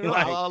 Like, I don't know.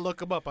 like, I'll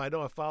look him up. I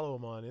know I follow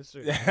him on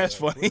Instagram. that's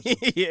funny.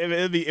 Yeah,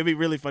 it'd be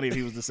really funny if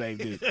he was the same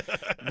dude.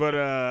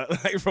 But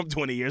like from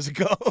 20 years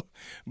ago.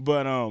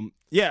 But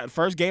yeah,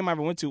 first game I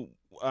ever went to,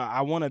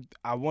 I won a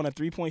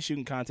 3-point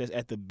shooting contest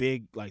at the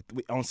big, like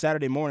on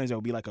Saturday mornings there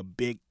would be like a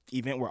big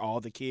event where all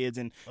the kids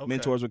and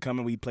mentors would come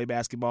and we'd play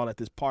basketball at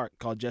this park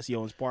called Jesse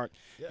Owens Park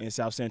in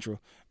South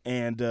Central.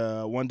 And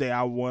one day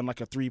I won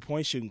like a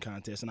 3-point shooting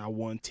contest and I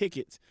won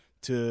tickets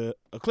to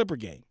a Clipper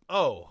game.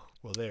 Oh,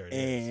 well, there it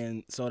is.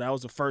 And so that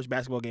was the first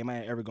basketball game I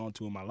had ever gone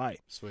to in my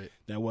life. Sweet.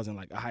 That wasn't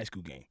like a high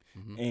school game.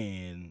 Mhm.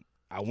 And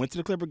I went to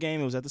the Clipper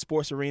game. It was at the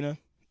sports arena.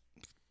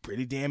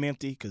 Pretty damn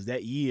empty because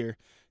that year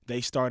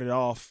they started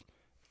off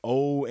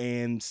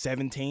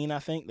 0-17, I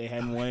think. They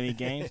hadn't won any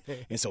games.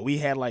 And so we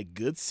had like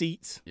good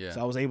seats. Yeah.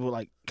 So I was able to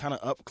like kind of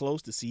up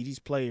close to see these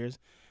players.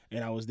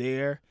 And I was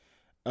there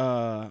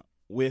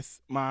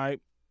with my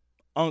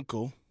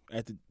uncle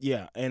at the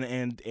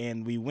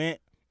and we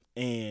went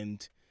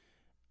and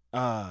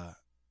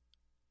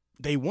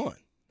they won.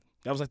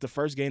 That was like the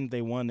first game that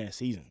they won that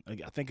season.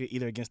 Like I think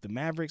either against the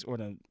Mavericks or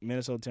the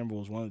Minnesota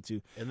Timberwolves, one of the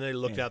two. And they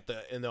looked out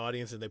in the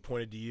audience and they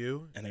pointed to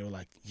you. And they were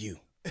like, "You,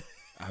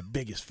 our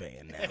biggest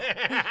fan now."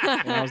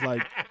 And I was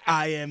like,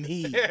 "I am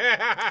he."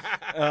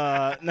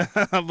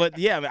 But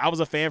yeah, I mean, I was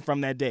a fan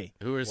from that day.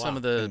 Who were some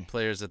of the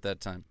players at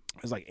that time?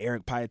 It was like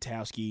Eric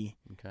Piatowski,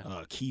 Okay.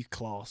 Keith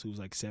Kloss, who was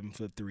like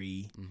 7'3".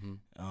 Mm-hmm.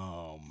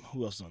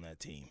 Who else was on that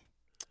team?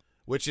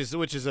 Which is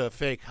a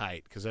fake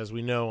height because as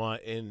we know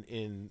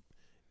in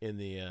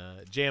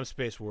the jam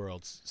space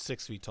world,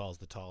 6 feet tall is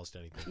the tallest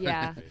anything.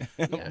 Yeah.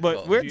 But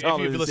Well, we're If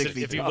taller you've than 6 listened,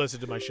 feet if you've tall.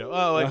 listened to my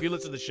show, if you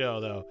listen to the show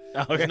though,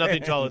 there's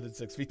nothing taller than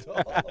 6 feet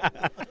tall.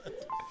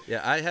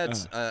 Yeah, I had.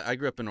 I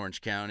grew up in Orange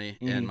County,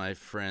 Mhm. and my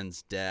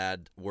friend's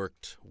dad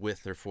worked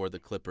with or for the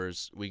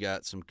Clippers. We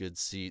got some good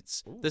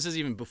seats. This is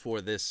even before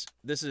this.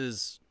 This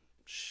is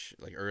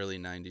like early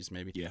 '90s,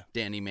 maybe. Yeah.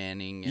 Danny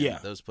Manning and Yeah.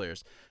 those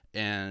players,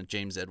 and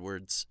James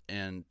Edwards,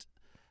 and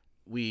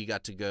we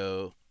got to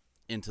go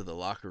into the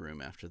locker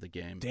room after the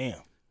game,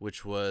 Damn.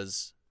 which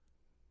was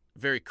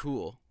very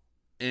cool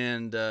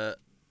and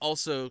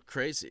also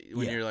crazy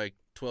when Yeah. you're like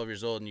 12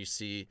 years old and you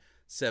see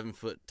 7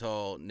 foot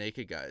tall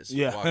naked guys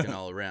Yeah. walking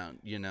all around,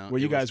 you know. Were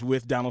you It was- guys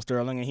with Donald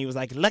Sterling and he was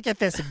like, "Look at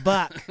this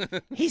buck.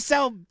 He's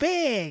so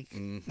big."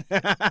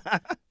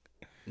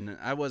 No,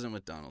 I wasn't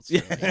with Donald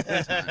Sterling at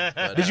the time,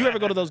 but, Did you ever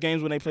go to those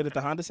games when they played at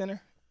the Honda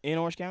Center in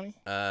Orange County?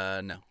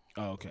 No.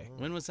 Oh, okay.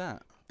 When was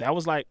that? That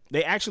was like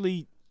they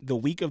actually the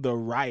week of the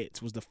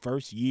riots was the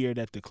first year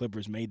that the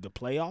Clippers made the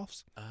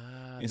playoffs.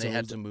 And so they it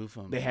had was to the- move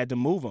them. They had to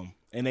move them,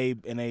 and they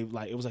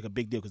like it was like a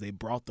big deal because they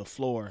brought the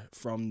floor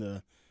from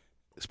the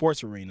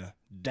sports arena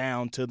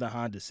down to the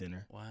Honda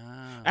Center.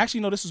 Wow. Actually,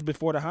 no, this was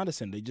before the Honda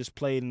Center. They just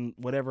played in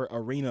whatever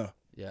arena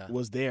Yeah.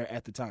 was there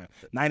at the time,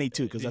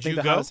 92. Because I Did think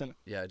you the Honda go? Center.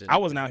 Yeah, I did. I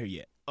wasn't out here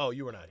yet. Oh,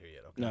 you were not here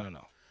yet. Okay.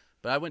 No.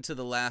 But I went to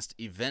the last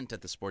event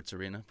at the sports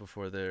arena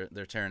before they're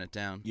tearing it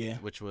down. Yeah.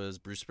 Which was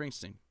Bruce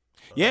Springsteen.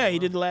 Yeah, he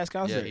did the last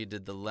concert. Yeah, he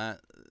did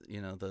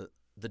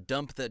the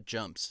dump that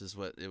jumps is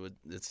what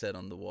it said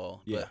on the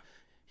wall. Yeah. But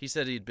he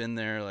said he'd been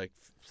there, like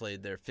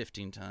played there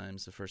 15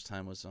 times. The first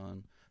time was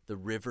on the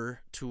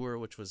River Tour,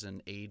 which was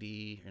in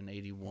 80 and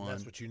 81.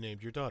 That's what you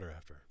named your daughter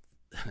after.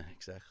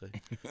 Exactly.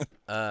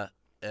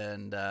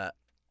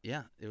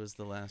 Yeah, it was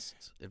the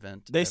last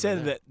event. They ever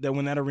said there. that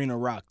when that arena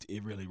rocked,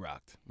 it really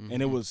rocked,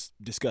 and it Mhm. was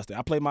disgusting.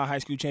 I played my high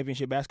school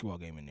championship basketball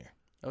game in there.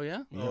 Oh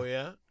yeah. Oh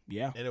yeah,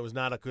 Yeah, and it was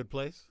not a good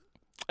place.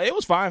 it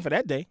was fine for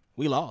that day.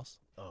 We lost,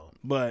 Oh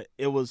but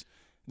that was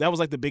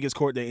like the biggest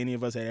court that any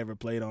of us had ever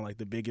played on, like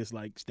the biggest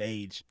like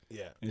stage,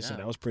 yeah. and so Yeah.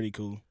 that was pretty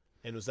cool.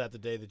 And was that the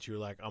day that you were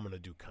like, I'm gonna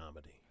do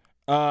comedy?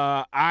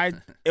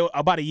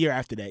 About a year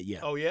after that, yeah.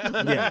 Oh yeah,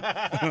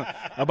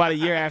 Yeah. About a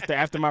year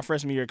after my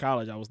freshman year of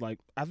college, I was like,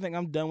 I think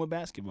I'm done with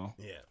basketball.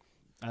 yeah.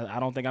 I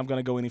don't think I'm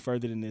gonna go any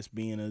further than this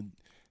being a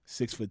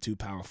 6'2"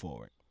 power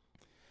forward.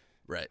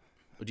 Right.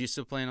 Would you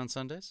still playing on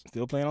Sundays?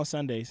 Still playing on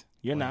Sundays.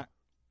 You're Wow. not.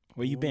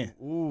 Where you been?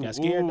 Ooh, Got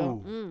scared,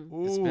 though?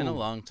 Mm. It's been a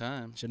long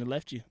time. Shouldn't have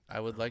left you. I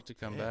would like to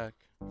come Yeah. back.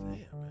 Damn,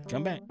 man.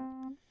 Come back.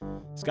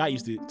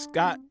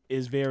 Scott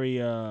is very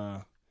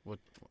What?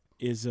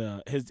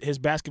 his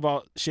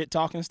basketball shit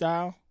talking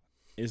style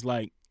is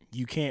like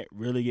you can't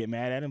really get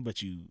mad at him,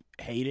 but you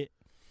hate it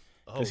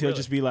Oh, because he'll really?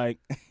 just be like,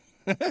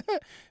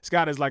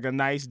 Scott is like a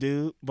nice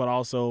dude, but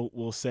also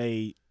will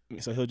say,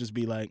 so he'll just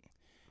be like,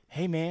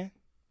 "Hey man,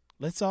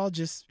 let's all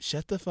just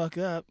shut the fuck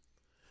up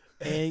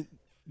and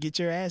get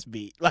your ass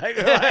beat." Like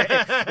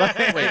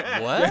Wait,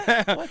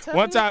 what?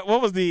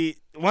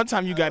 one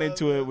time you got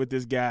into it with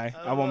this guy.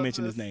 I won't love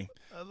mention his this. name,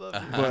 I love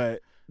Uh-huh. it.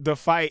 but the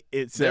fight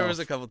itself. There was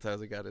a couple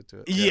times I got into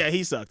it. Yeah,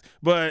 he sucked.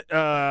 But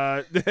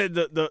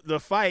the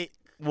fight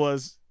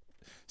was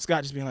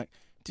Scott just being like,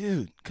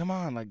 "Dude, come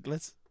on,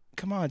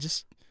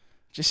 just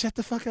shut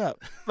the fuck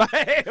up."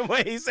 Like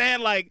what he's saying,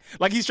 like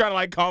he's trying to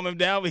like calm him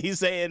down, but he's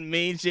saying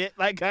mean shit,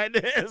 like kind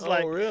of. It's Oh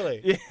like,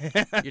 really?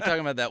 yeah, You're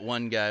talking about that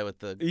one guy with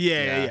the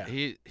Yeah.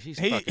 He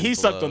he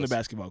sucked on the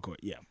basketball court.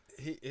 Yeah,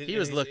 He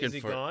was looking is he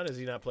for- gone? Is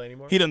he not playing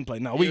anymore? He doesn't play.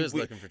 No, He was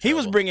looking for He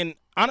was trouble. bringing.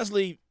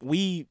 Honestly,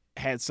 we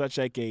had such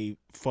like a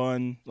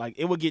fun. Like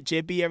it would get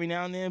chippy every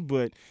now and then,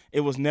 but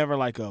it was never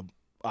like a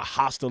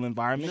hostile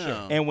environment.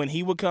 No. And when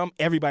he would come,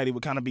 everybody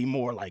would kind of be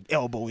more like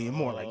elbowy and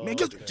more like, man,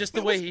 Just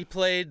the way he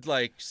played,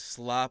 like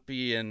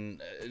sloppy and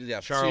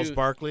Charles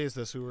Barkley, is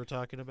this who we're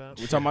talking about?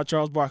 We're talking about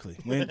Charles Barkley.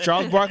 When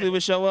Charles Barkley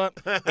would show up,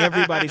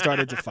 everybody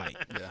started to fight.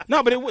 Yeah.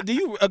 No, but do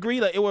you agree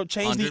that it will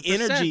change the 100%.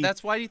 energy?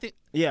 That's why you think.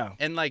 Yeah.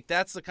 And like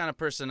that's the kind of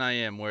person I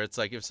am, where it's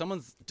like if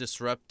someone's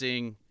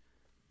disrupting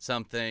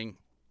something,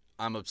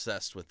 I'm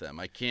obsessed with them.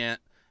 I can't.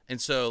 And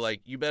so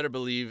like you better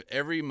believe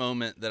every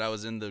moment that I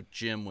was in the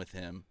gym with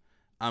him,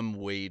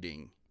 I'm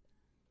waiting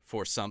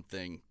for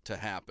something to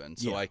happen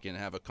so Yeah. I can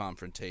have a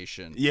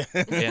confrontation Yeah.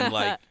 and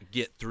like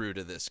get through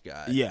to this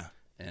guy. Yeah.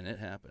 And it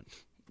happened.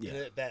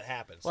 Yeah. That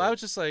happens. Well, I was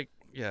just like,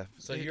 yeah.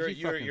 so he your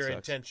fucking sucks.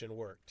 intention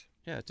worked.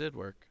 Yeah, it did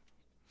work.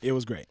 It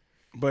was great.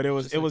 But it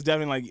was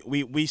definitely like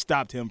we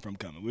stopped him from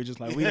coming. We were just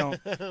like we don't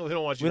we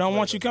don't want you. we don't to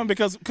want play you coming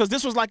because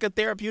this was like a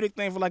therapeutic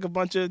thing for like a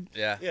bunch of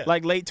Yeah. Yeah.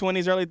 like late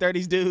 20s, early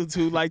 30s dudes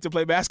who like to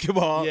play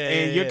basketball, Yeah,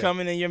 and yeah, you're yeah.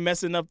 coming and you're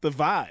messing up the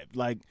vibe.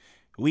 Like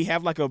we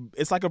have like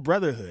it's like a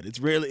brotherhood. It's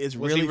Was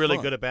really he really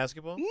fun. good at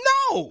basketball? No.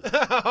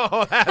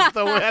 Oh,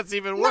 that's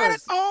even Not at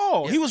worse.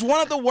 all. He was one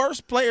of the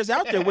worst players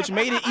out there, which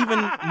made it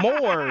even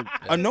more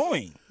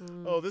annoying.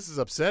 Oh, this is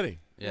upsetting.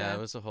 Yeah, it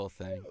was a whole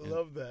thing. I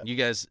love that. You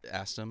guys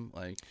asked him,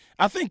 like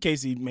I think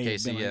Casey may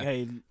Casey, have been like, yeah.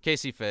 hey,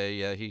 Casey Faye,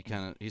 yeah,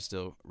 he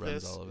still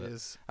runs This all of it.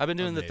 is I've been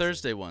doing the amazing.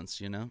 Thursday ones,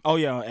 you know. oh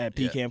yeah, at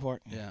Yeah. Pecan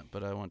Park. Yeah,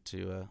 but I want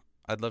to.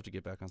 I'd love to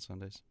get back on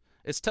Sundays.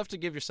 It's tough to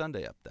give your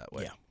Sunday up that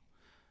way.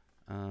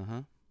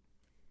 Yeah.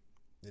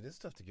 It is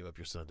tough to give up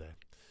your Sunday.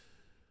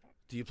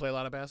 Do you play a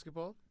lot of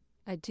basketball?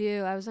 I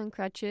do. I was on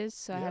crutches,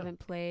 so I Yeah. haven't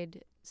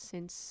played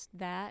since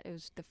that. It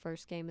was the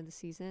first game of the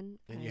season.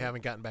 And you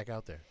haven't gotten back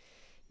out there?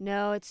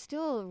 No, it's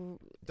still.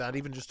 Not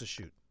even just to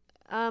shoot.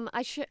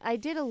 I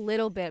did a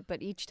little bit,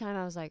 but each time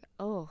I was like,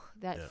 oh,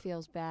 that Yeah.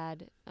 feels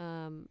bad.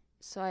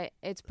 So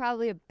it's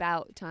probably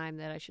about time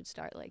that I should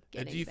start like And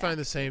getting. do you back. find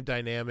the same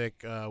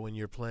dynamic when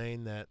you're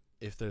playing, that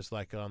if there's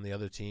like on the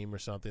other team or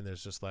something,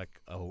 there's just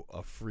like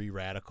a free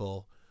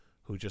radical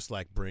who just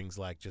like brings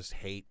like just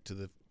hate to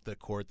the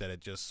court, that it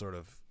just sort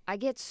of I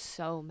get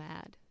so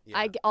mad. Yeah.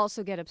 I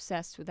also get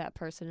obsessed with that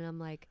person, and I'm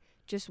like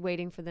just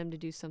waiting for them to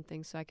do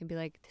something so I can be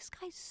like, this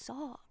guy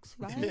sucks,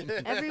 right?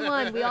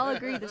 Everyone, we all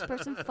agree this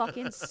person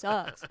fucking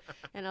sucks.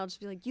 And I'll just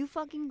be like, you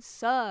fucking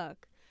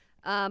suck.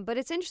 But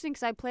it's interesting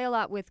because I play a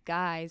lot with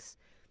guys,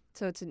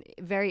 so it's a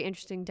very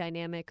interesting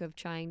dynamic of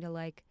trying to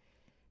like,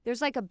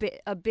 there's like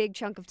a big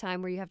chunk of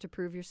time where you have to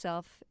prove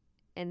yourself,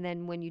 and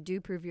then when you do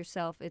prove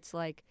yourself, it's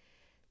like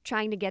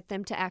trying to get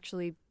them to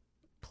actually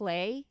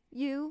play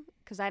you,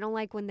 because I don't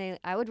like when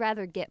I would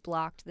rather get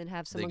blocked than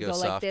have someone go go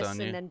like soft this on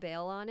you? and then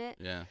bail on it.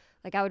 Yeah.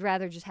 Like I would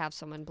rather just have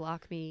someone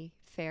block me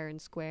fair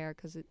and square,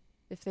 because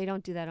if they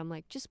don't do that, I'm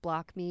like, just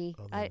block me.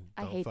 oh, I then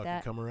don't hate fucking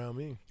that. come around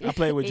me. I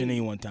played with Hate-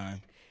 Janine one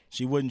time.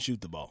 She wouldn't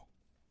shoot the ball.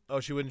 Oh,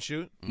 she wouldn't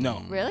shoot?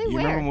 No. Really? You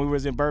Where? remember when we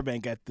was in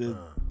Burbank at that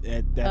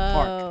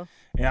park? Oh,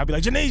 And I'd be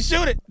like, Janine,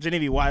 shoot it. Janine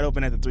be wide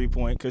open at the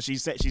 3-point because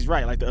she's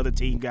right. Like the other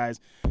team guys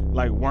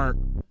like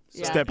weren't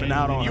Yeah. stepping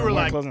out on You her. were weren't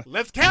like, closing.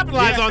 let's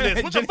capitalize on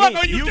this. What the Janine, fuck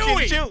are you you doing?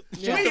 Can shoot. Yeah.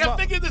 Shoot We the have ball.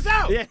 figured this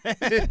out. Yeah.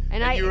 and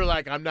And you were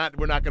like,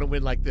 we're not gonna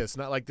win like this.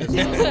 Not like this.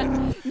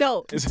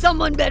 no,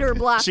 someone better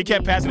block She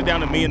kept me. passing it down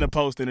to me in the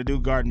post, and the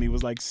dude guarding me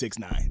was like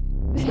 6'9".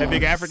 That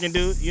big African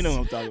dude, you know what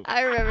I'm talking about.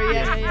 I remember,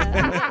 yeah.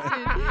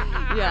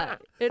 Yeah.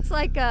 It's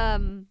like,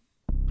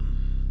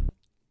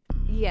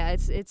 yeah,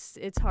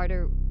 it's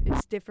harder.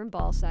 It's different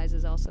ball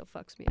sizes also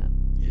fucks me up.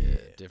 Yeah.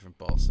 Different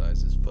ball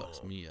sizes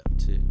fucks me up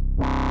too.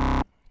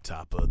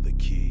 Top of the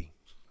key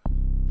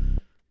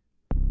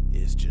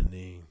is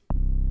Janine.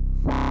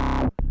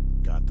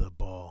 Got the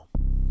ball.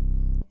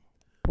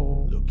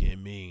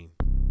 Looking mean.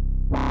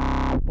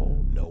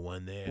 No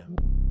one there.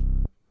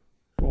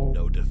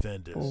 No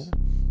defenders.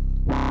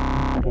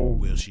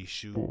 Will she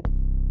shoot?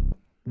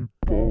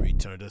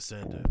 Return to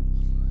sender.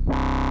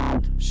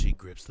 She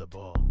grips the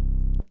ball.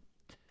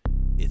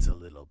 It's a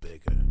little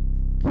bigger.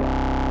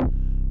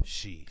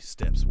 She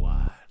steps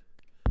wide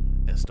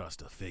and starts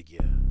to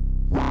figure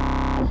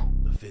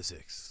the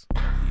physics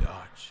of the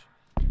arch.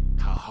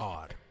 How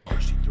hard will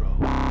she throw?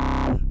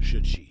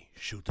 Should she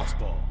shoot this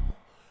ball?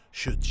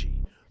 Should she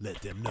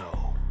let them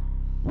know?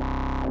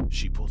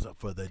 She pulls up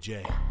for the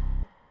J.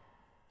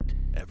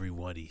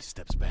 Everybody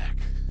steps back.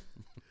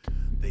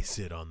 They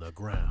sit on the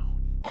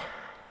ground.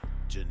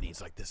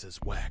 Janine's like, this is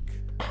whack.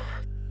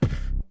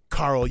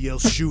 Carl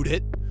yells, shoot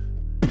it.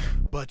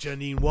 But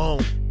Janine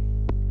won't.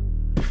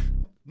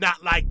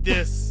 Not like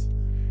this.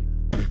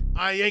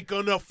 I ain't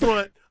gonna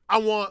front. I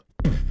want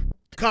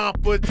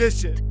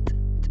competition.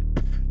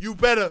 You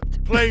better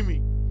play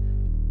me.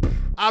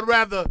 I'd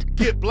rather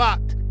get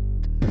blocked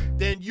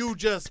than you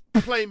just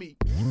play me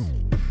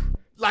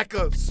like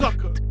a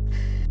sucker.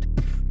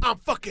 I'm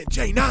fucking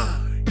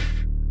J9.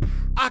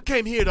 I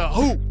came here to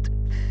hoop.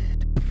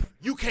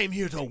 You came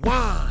here to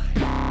whine.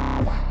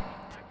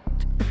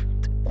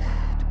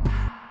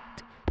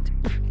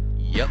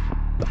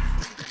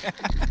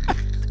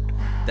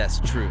 That's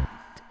true.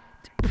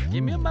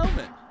 Give me a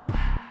moment.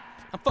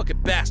 I'm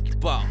fucking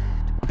basketball.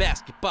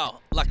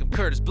 Basketball, like I'm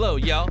Curtis Blow,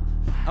 y'all.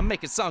 I'm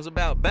making songs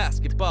about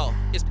basketball.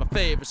 It's my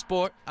favorite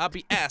sport. I'll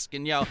be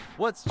asking y'all,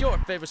 what's your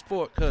favorite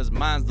sport? Cause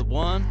mine's the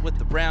one with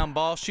the round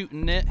ball,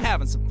 shooting it,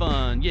 having some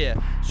fun.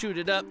 Yeah, shoot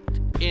it up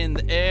in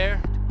the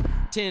air,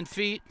 10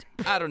 feet,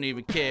 I don't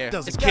even care.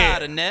 Doesn't It's care.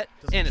 got a net,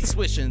 and it's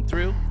swishing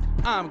through.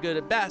 I'm good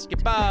at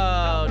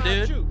basketball,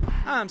 dude.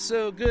 I'm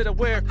so good I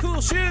wear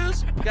cool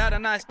shoes. Got a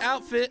nice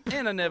outfit,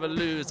 and I never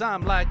lose.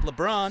 I'm like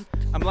LeBron.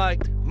 I'm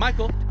like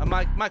Michael. I'm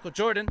like Michael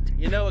Jordan.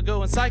 You know I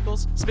go in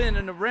cycles,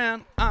 spinning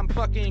around. I'm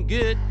fucking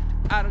good.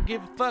 I don't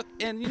give a fuck,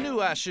 and you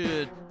knew I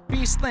should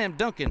be slam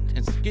dunking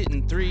and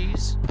getting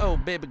threes. Oh,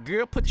 baby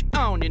girl, put you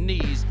on your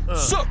knees.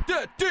 Suck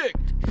that dick.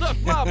 Suck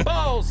my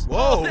balls. Whoa.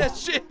 All that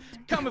shit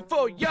coming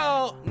for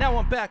y'all. Now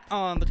I'm back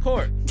on the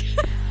court.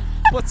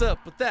 What's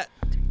up with that?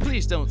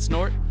 Please don't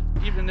snort.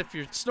 Even if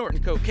you're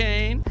snorting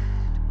cocaine,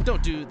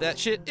 don't do that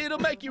shit. It'll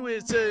make you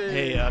insane.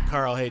 Hey,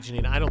 Carl, hey,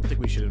 Janine, I don't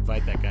think we should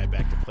invite that guy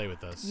back to play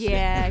with us.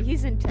 Yeah,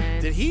 he's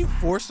intense. Did he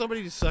force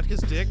somebody to suck his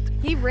dick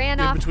He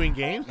ran in off. between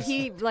games?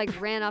 He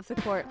ran off the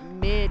court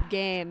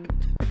mid-game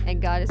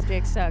and got his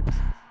dick sucked,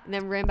 and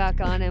then ran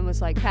back on and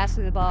was like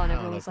passing the ball, and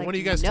everyone was like, When do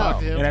you guys no. talk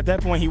to him? And at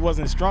that point, he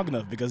wasn't strong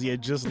enough because he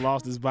had just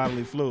lost his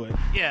bodily fluid.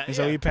 Yeah, And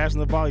so yeah. he passed him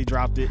the ball, he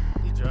dropped it.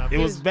 He dropped It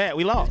was bad.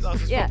 We lost.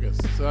 lost his Yeah. focus.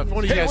 So if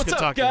one of you Hey, guys what's could up,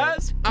 talk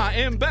guys? I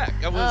am back.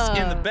 I was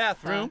in the Oh,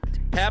 bathroom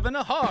having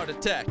a heart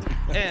attack.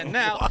 And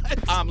now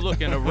I'm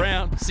looking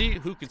around, see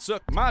who can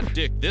suck my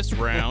dick this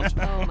round.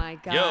 Oh my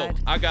god. Yo,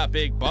 I got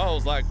big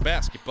balls like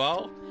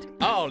basketball.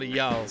 All of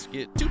y'all's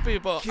get two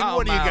people to him. Can on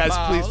one of you my guys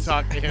balls. please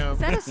talk to him? Is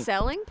that a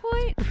selling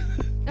point?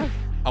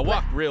 I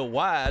walk real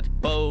wide,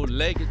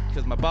 bow-legged,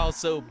 because my ball's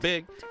so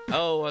big.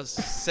 Oh, I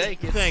say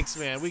it. Thanks,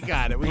 man. We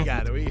got it. We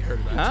got it. We heard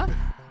Huh?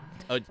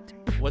 about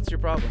What's your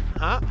problem? you.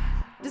 Huh?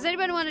 Does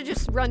anybody want to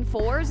just run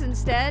fours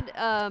instead?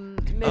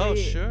 Maybe. Oh,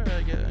 sure.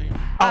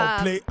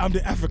 I'm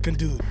the African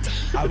dude.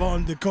 I'm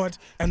on the court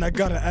and I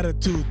got an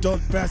attitude.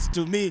 Don't pass it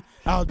to me,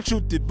 I'll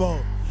shoot the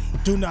ball.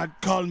 Do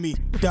not call me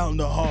down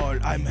the hall.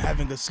 I'm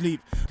having a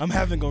sleep. I'm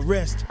having a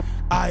rest.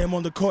 I am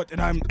on the court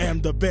and I am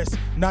the best.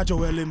 Not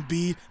Joel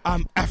Embiid.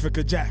 I'm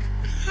Africa Jack.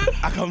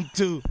 I come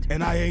too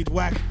and I ain't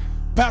whack.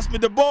 Pass me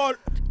the ball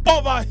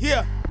over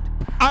here.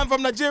 I'm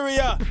from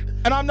Nigeria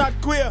and I'm not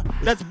queer.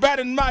 That's bad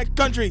in my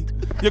country.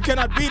 You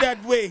cannot be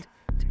that way.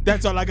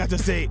 That's all I got to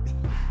say.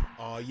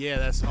 Oh, yeah,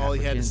 that's all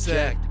he had to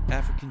say.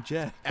 African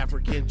Jack.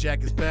 African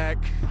Jack is back.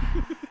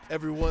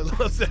 Everyone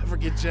loves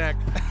African Jack.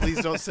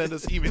 Please don't send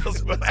us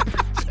emails about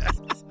African Jack.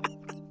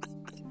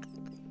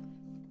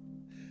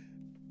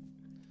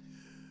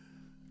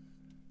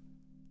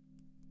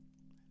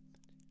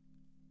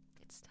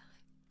 It's time.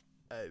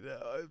 I know.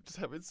 I'm just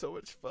having so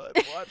much fun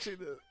watching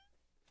it.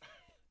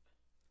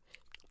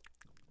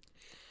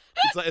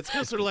 It's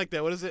sort of like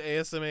that. What is it?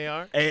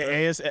 ASMR?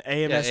 AMSR?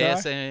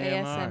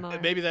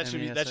 ASMR. Maybe that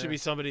should MESR.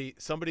 be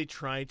somebody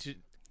trying to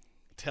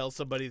tell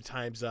somebody the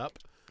time's up,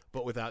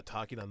 but without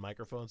talking on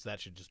microphones. That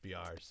should just be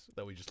ours.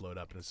 That we just load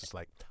up and it's just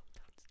like.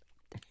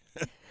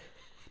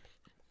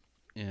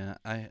 Yeah,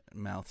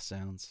 mouth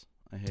sounds.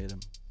 I hate them.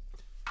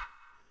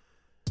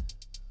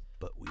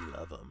 But we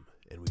love them,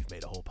 and we've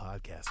made a whole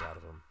podcast out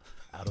of them,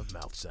 out of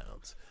mouth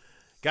sounds.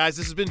 Guys,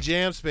 this has been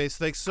Jam Space.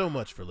 Thanks so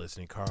much for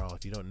listening, Carl.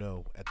 If you don't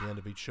know, at the end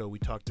of each show, we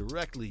talk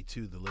directly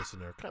to the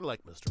listener, kind of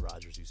like Mr.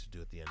 Rogers used to do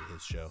at the end of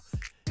his show.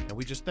 And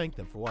we just thank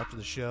them for watching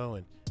the show,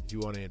 and if you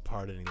want to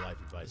impart any life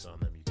advice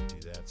on them, you can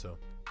do that. So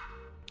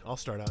I'll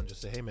start out and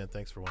just say, hey, man,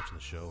 thanks for watching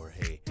the show, or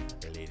hey,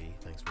 lady,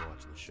 thanks for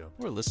watching the show.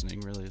 We're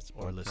listening, really. It's a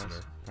Or podcast,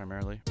 listener.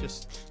 primarily.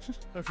 Just,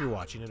 or if you're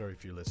watching it, or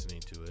if you're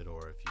listening to it,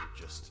 or if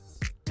you're just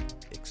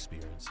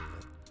experiencing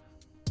it.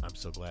 I'm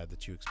so glad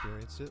that you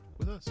experienced it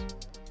with us.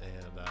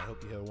 And I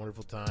hope you have a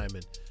wonderful time.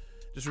 And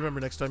just remember,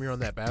 next time you're on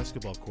that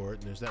basketball court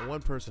and there's that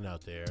one person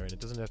out there, and it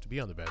doesn't have to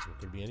be on the basketball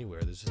court, it could be anywhere.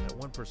 There's just that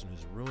one person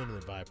who's ruining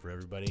the vibe for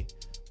everybody.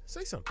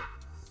 Say something.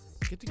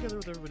 Get together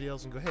with everybody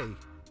else and go, hey,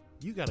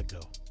 you got to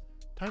go.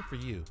 Time for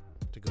you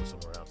to go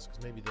somewhere else,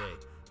 because maybe they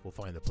will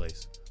find the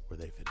place where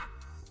they fit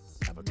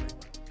in. Have a great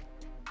one.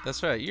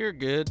 That's right. You're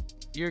good.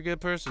 You're a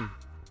good person.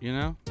 You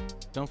know?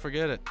 Don't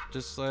forget it.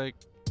 Just like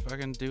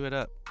fucking do it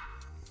up.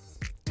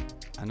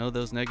 I know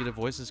those negative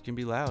voices can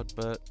be loud,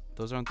 but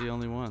those aren't the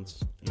only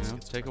ones. You know?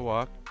 Take a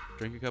walk,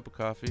 drink a cup of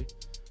coffee,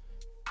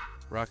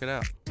 rock it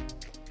out.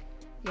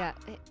 Yeah.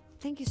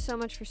 Thank you so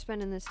much for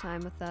spending this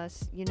time with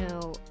us. You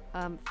know,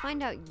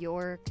 find out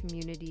your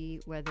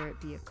community, whether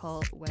it be a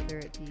cult, whether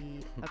it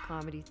be a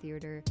comedy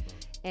theater,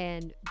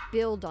 and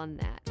build on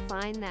that.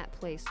 Find that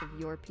place of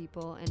your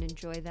people and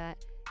enjoy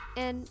that.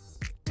 And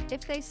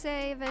if they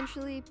say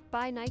eventually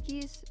buy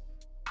Nikes,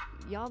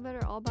 y'all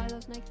better all buy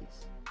those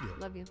Nikes. Yeah.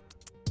 Love you.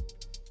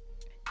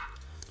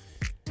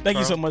 Thank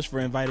you so much for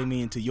inviting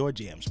me into your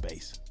jam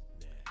space.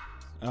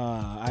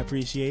 I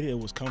appreciate it. It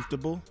was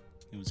comfortable.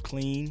 It was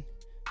clean.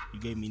 You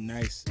gave me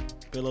nice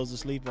pillows to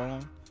sleep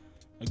on,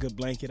 a good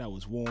blanket. I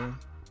was warm.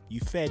 You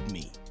fed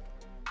me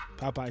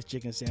Popeye's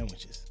chicken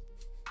sandwiches.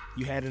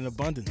 You had an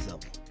abundance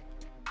of them.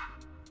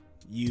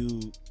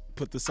 you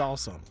put the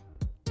sauce on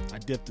them. I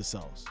dipped the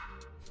sauce.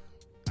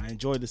 I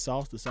enjoyed the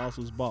sauce. The sauce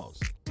was boss.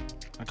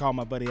 I called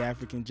my buddy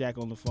African Jack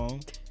on the phone,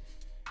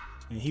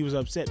 and he was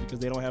upset because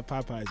they don't have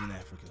Popeyes in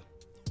Africa.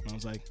 And I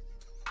was like,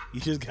 you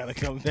just got to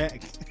come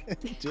back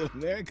to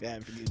America,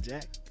 African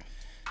Jack.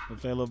 We'll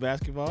play a little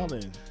basketball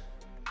and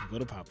go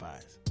to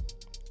Popeyes.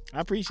 I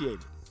appreciate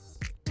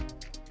it.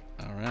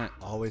 All right.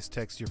 Always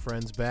text your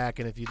friends back.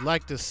 And if you'd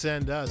like to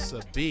send us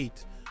a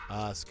beat,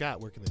 Scott,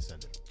 where can they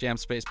send it?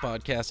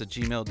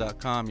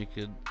 jamspacepodcast@gmail.com. You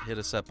could hit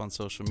us up on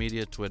social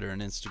media, Twitter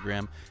and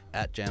Instagram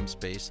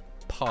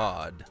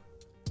 @jamspacepod.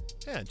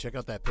 Yeah, and check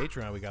out that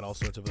Patreon. We got all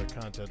sorts of other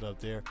content up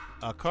there.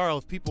 Carl,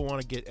 if people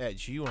want to get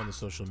at you on the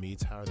social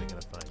medias, how are they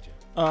going to find you?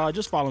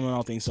 Just follow me on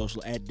all things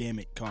social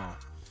 @DammItCarl.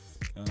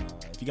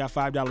 If you got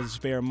 $5 to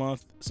spare a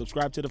month,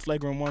 subscribe to the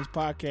Flagrant Ones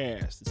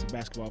podcast. It's a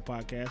basketball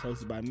podcast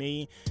hosted by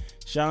me,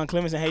 Sean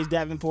Clemens, and Hayes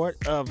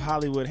Davenport of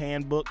Hollywood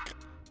Handbook.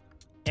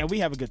 And we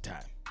have a good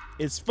time.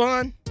 It's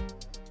fun,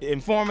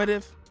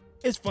 informative.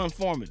 It's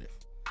fun-formative.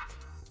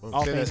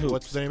 All things hoops.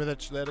 What's the name of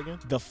that again?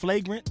 The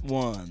Flagrant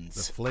Ones.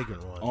 The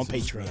Flagrant Ones. On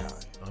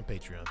Patreon. On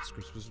Patreon.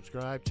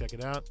 Subscribe. Check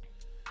it out.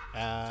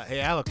 Hey,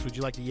 Alex, would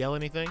you like to yell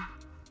anything?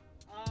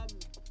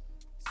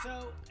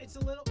 So it's a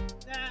little.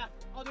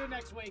 I'll do it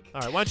next week.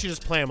 All right, why don't you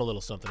just play him a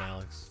little something,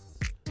 Alex?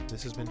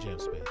 This has been Jam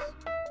Space.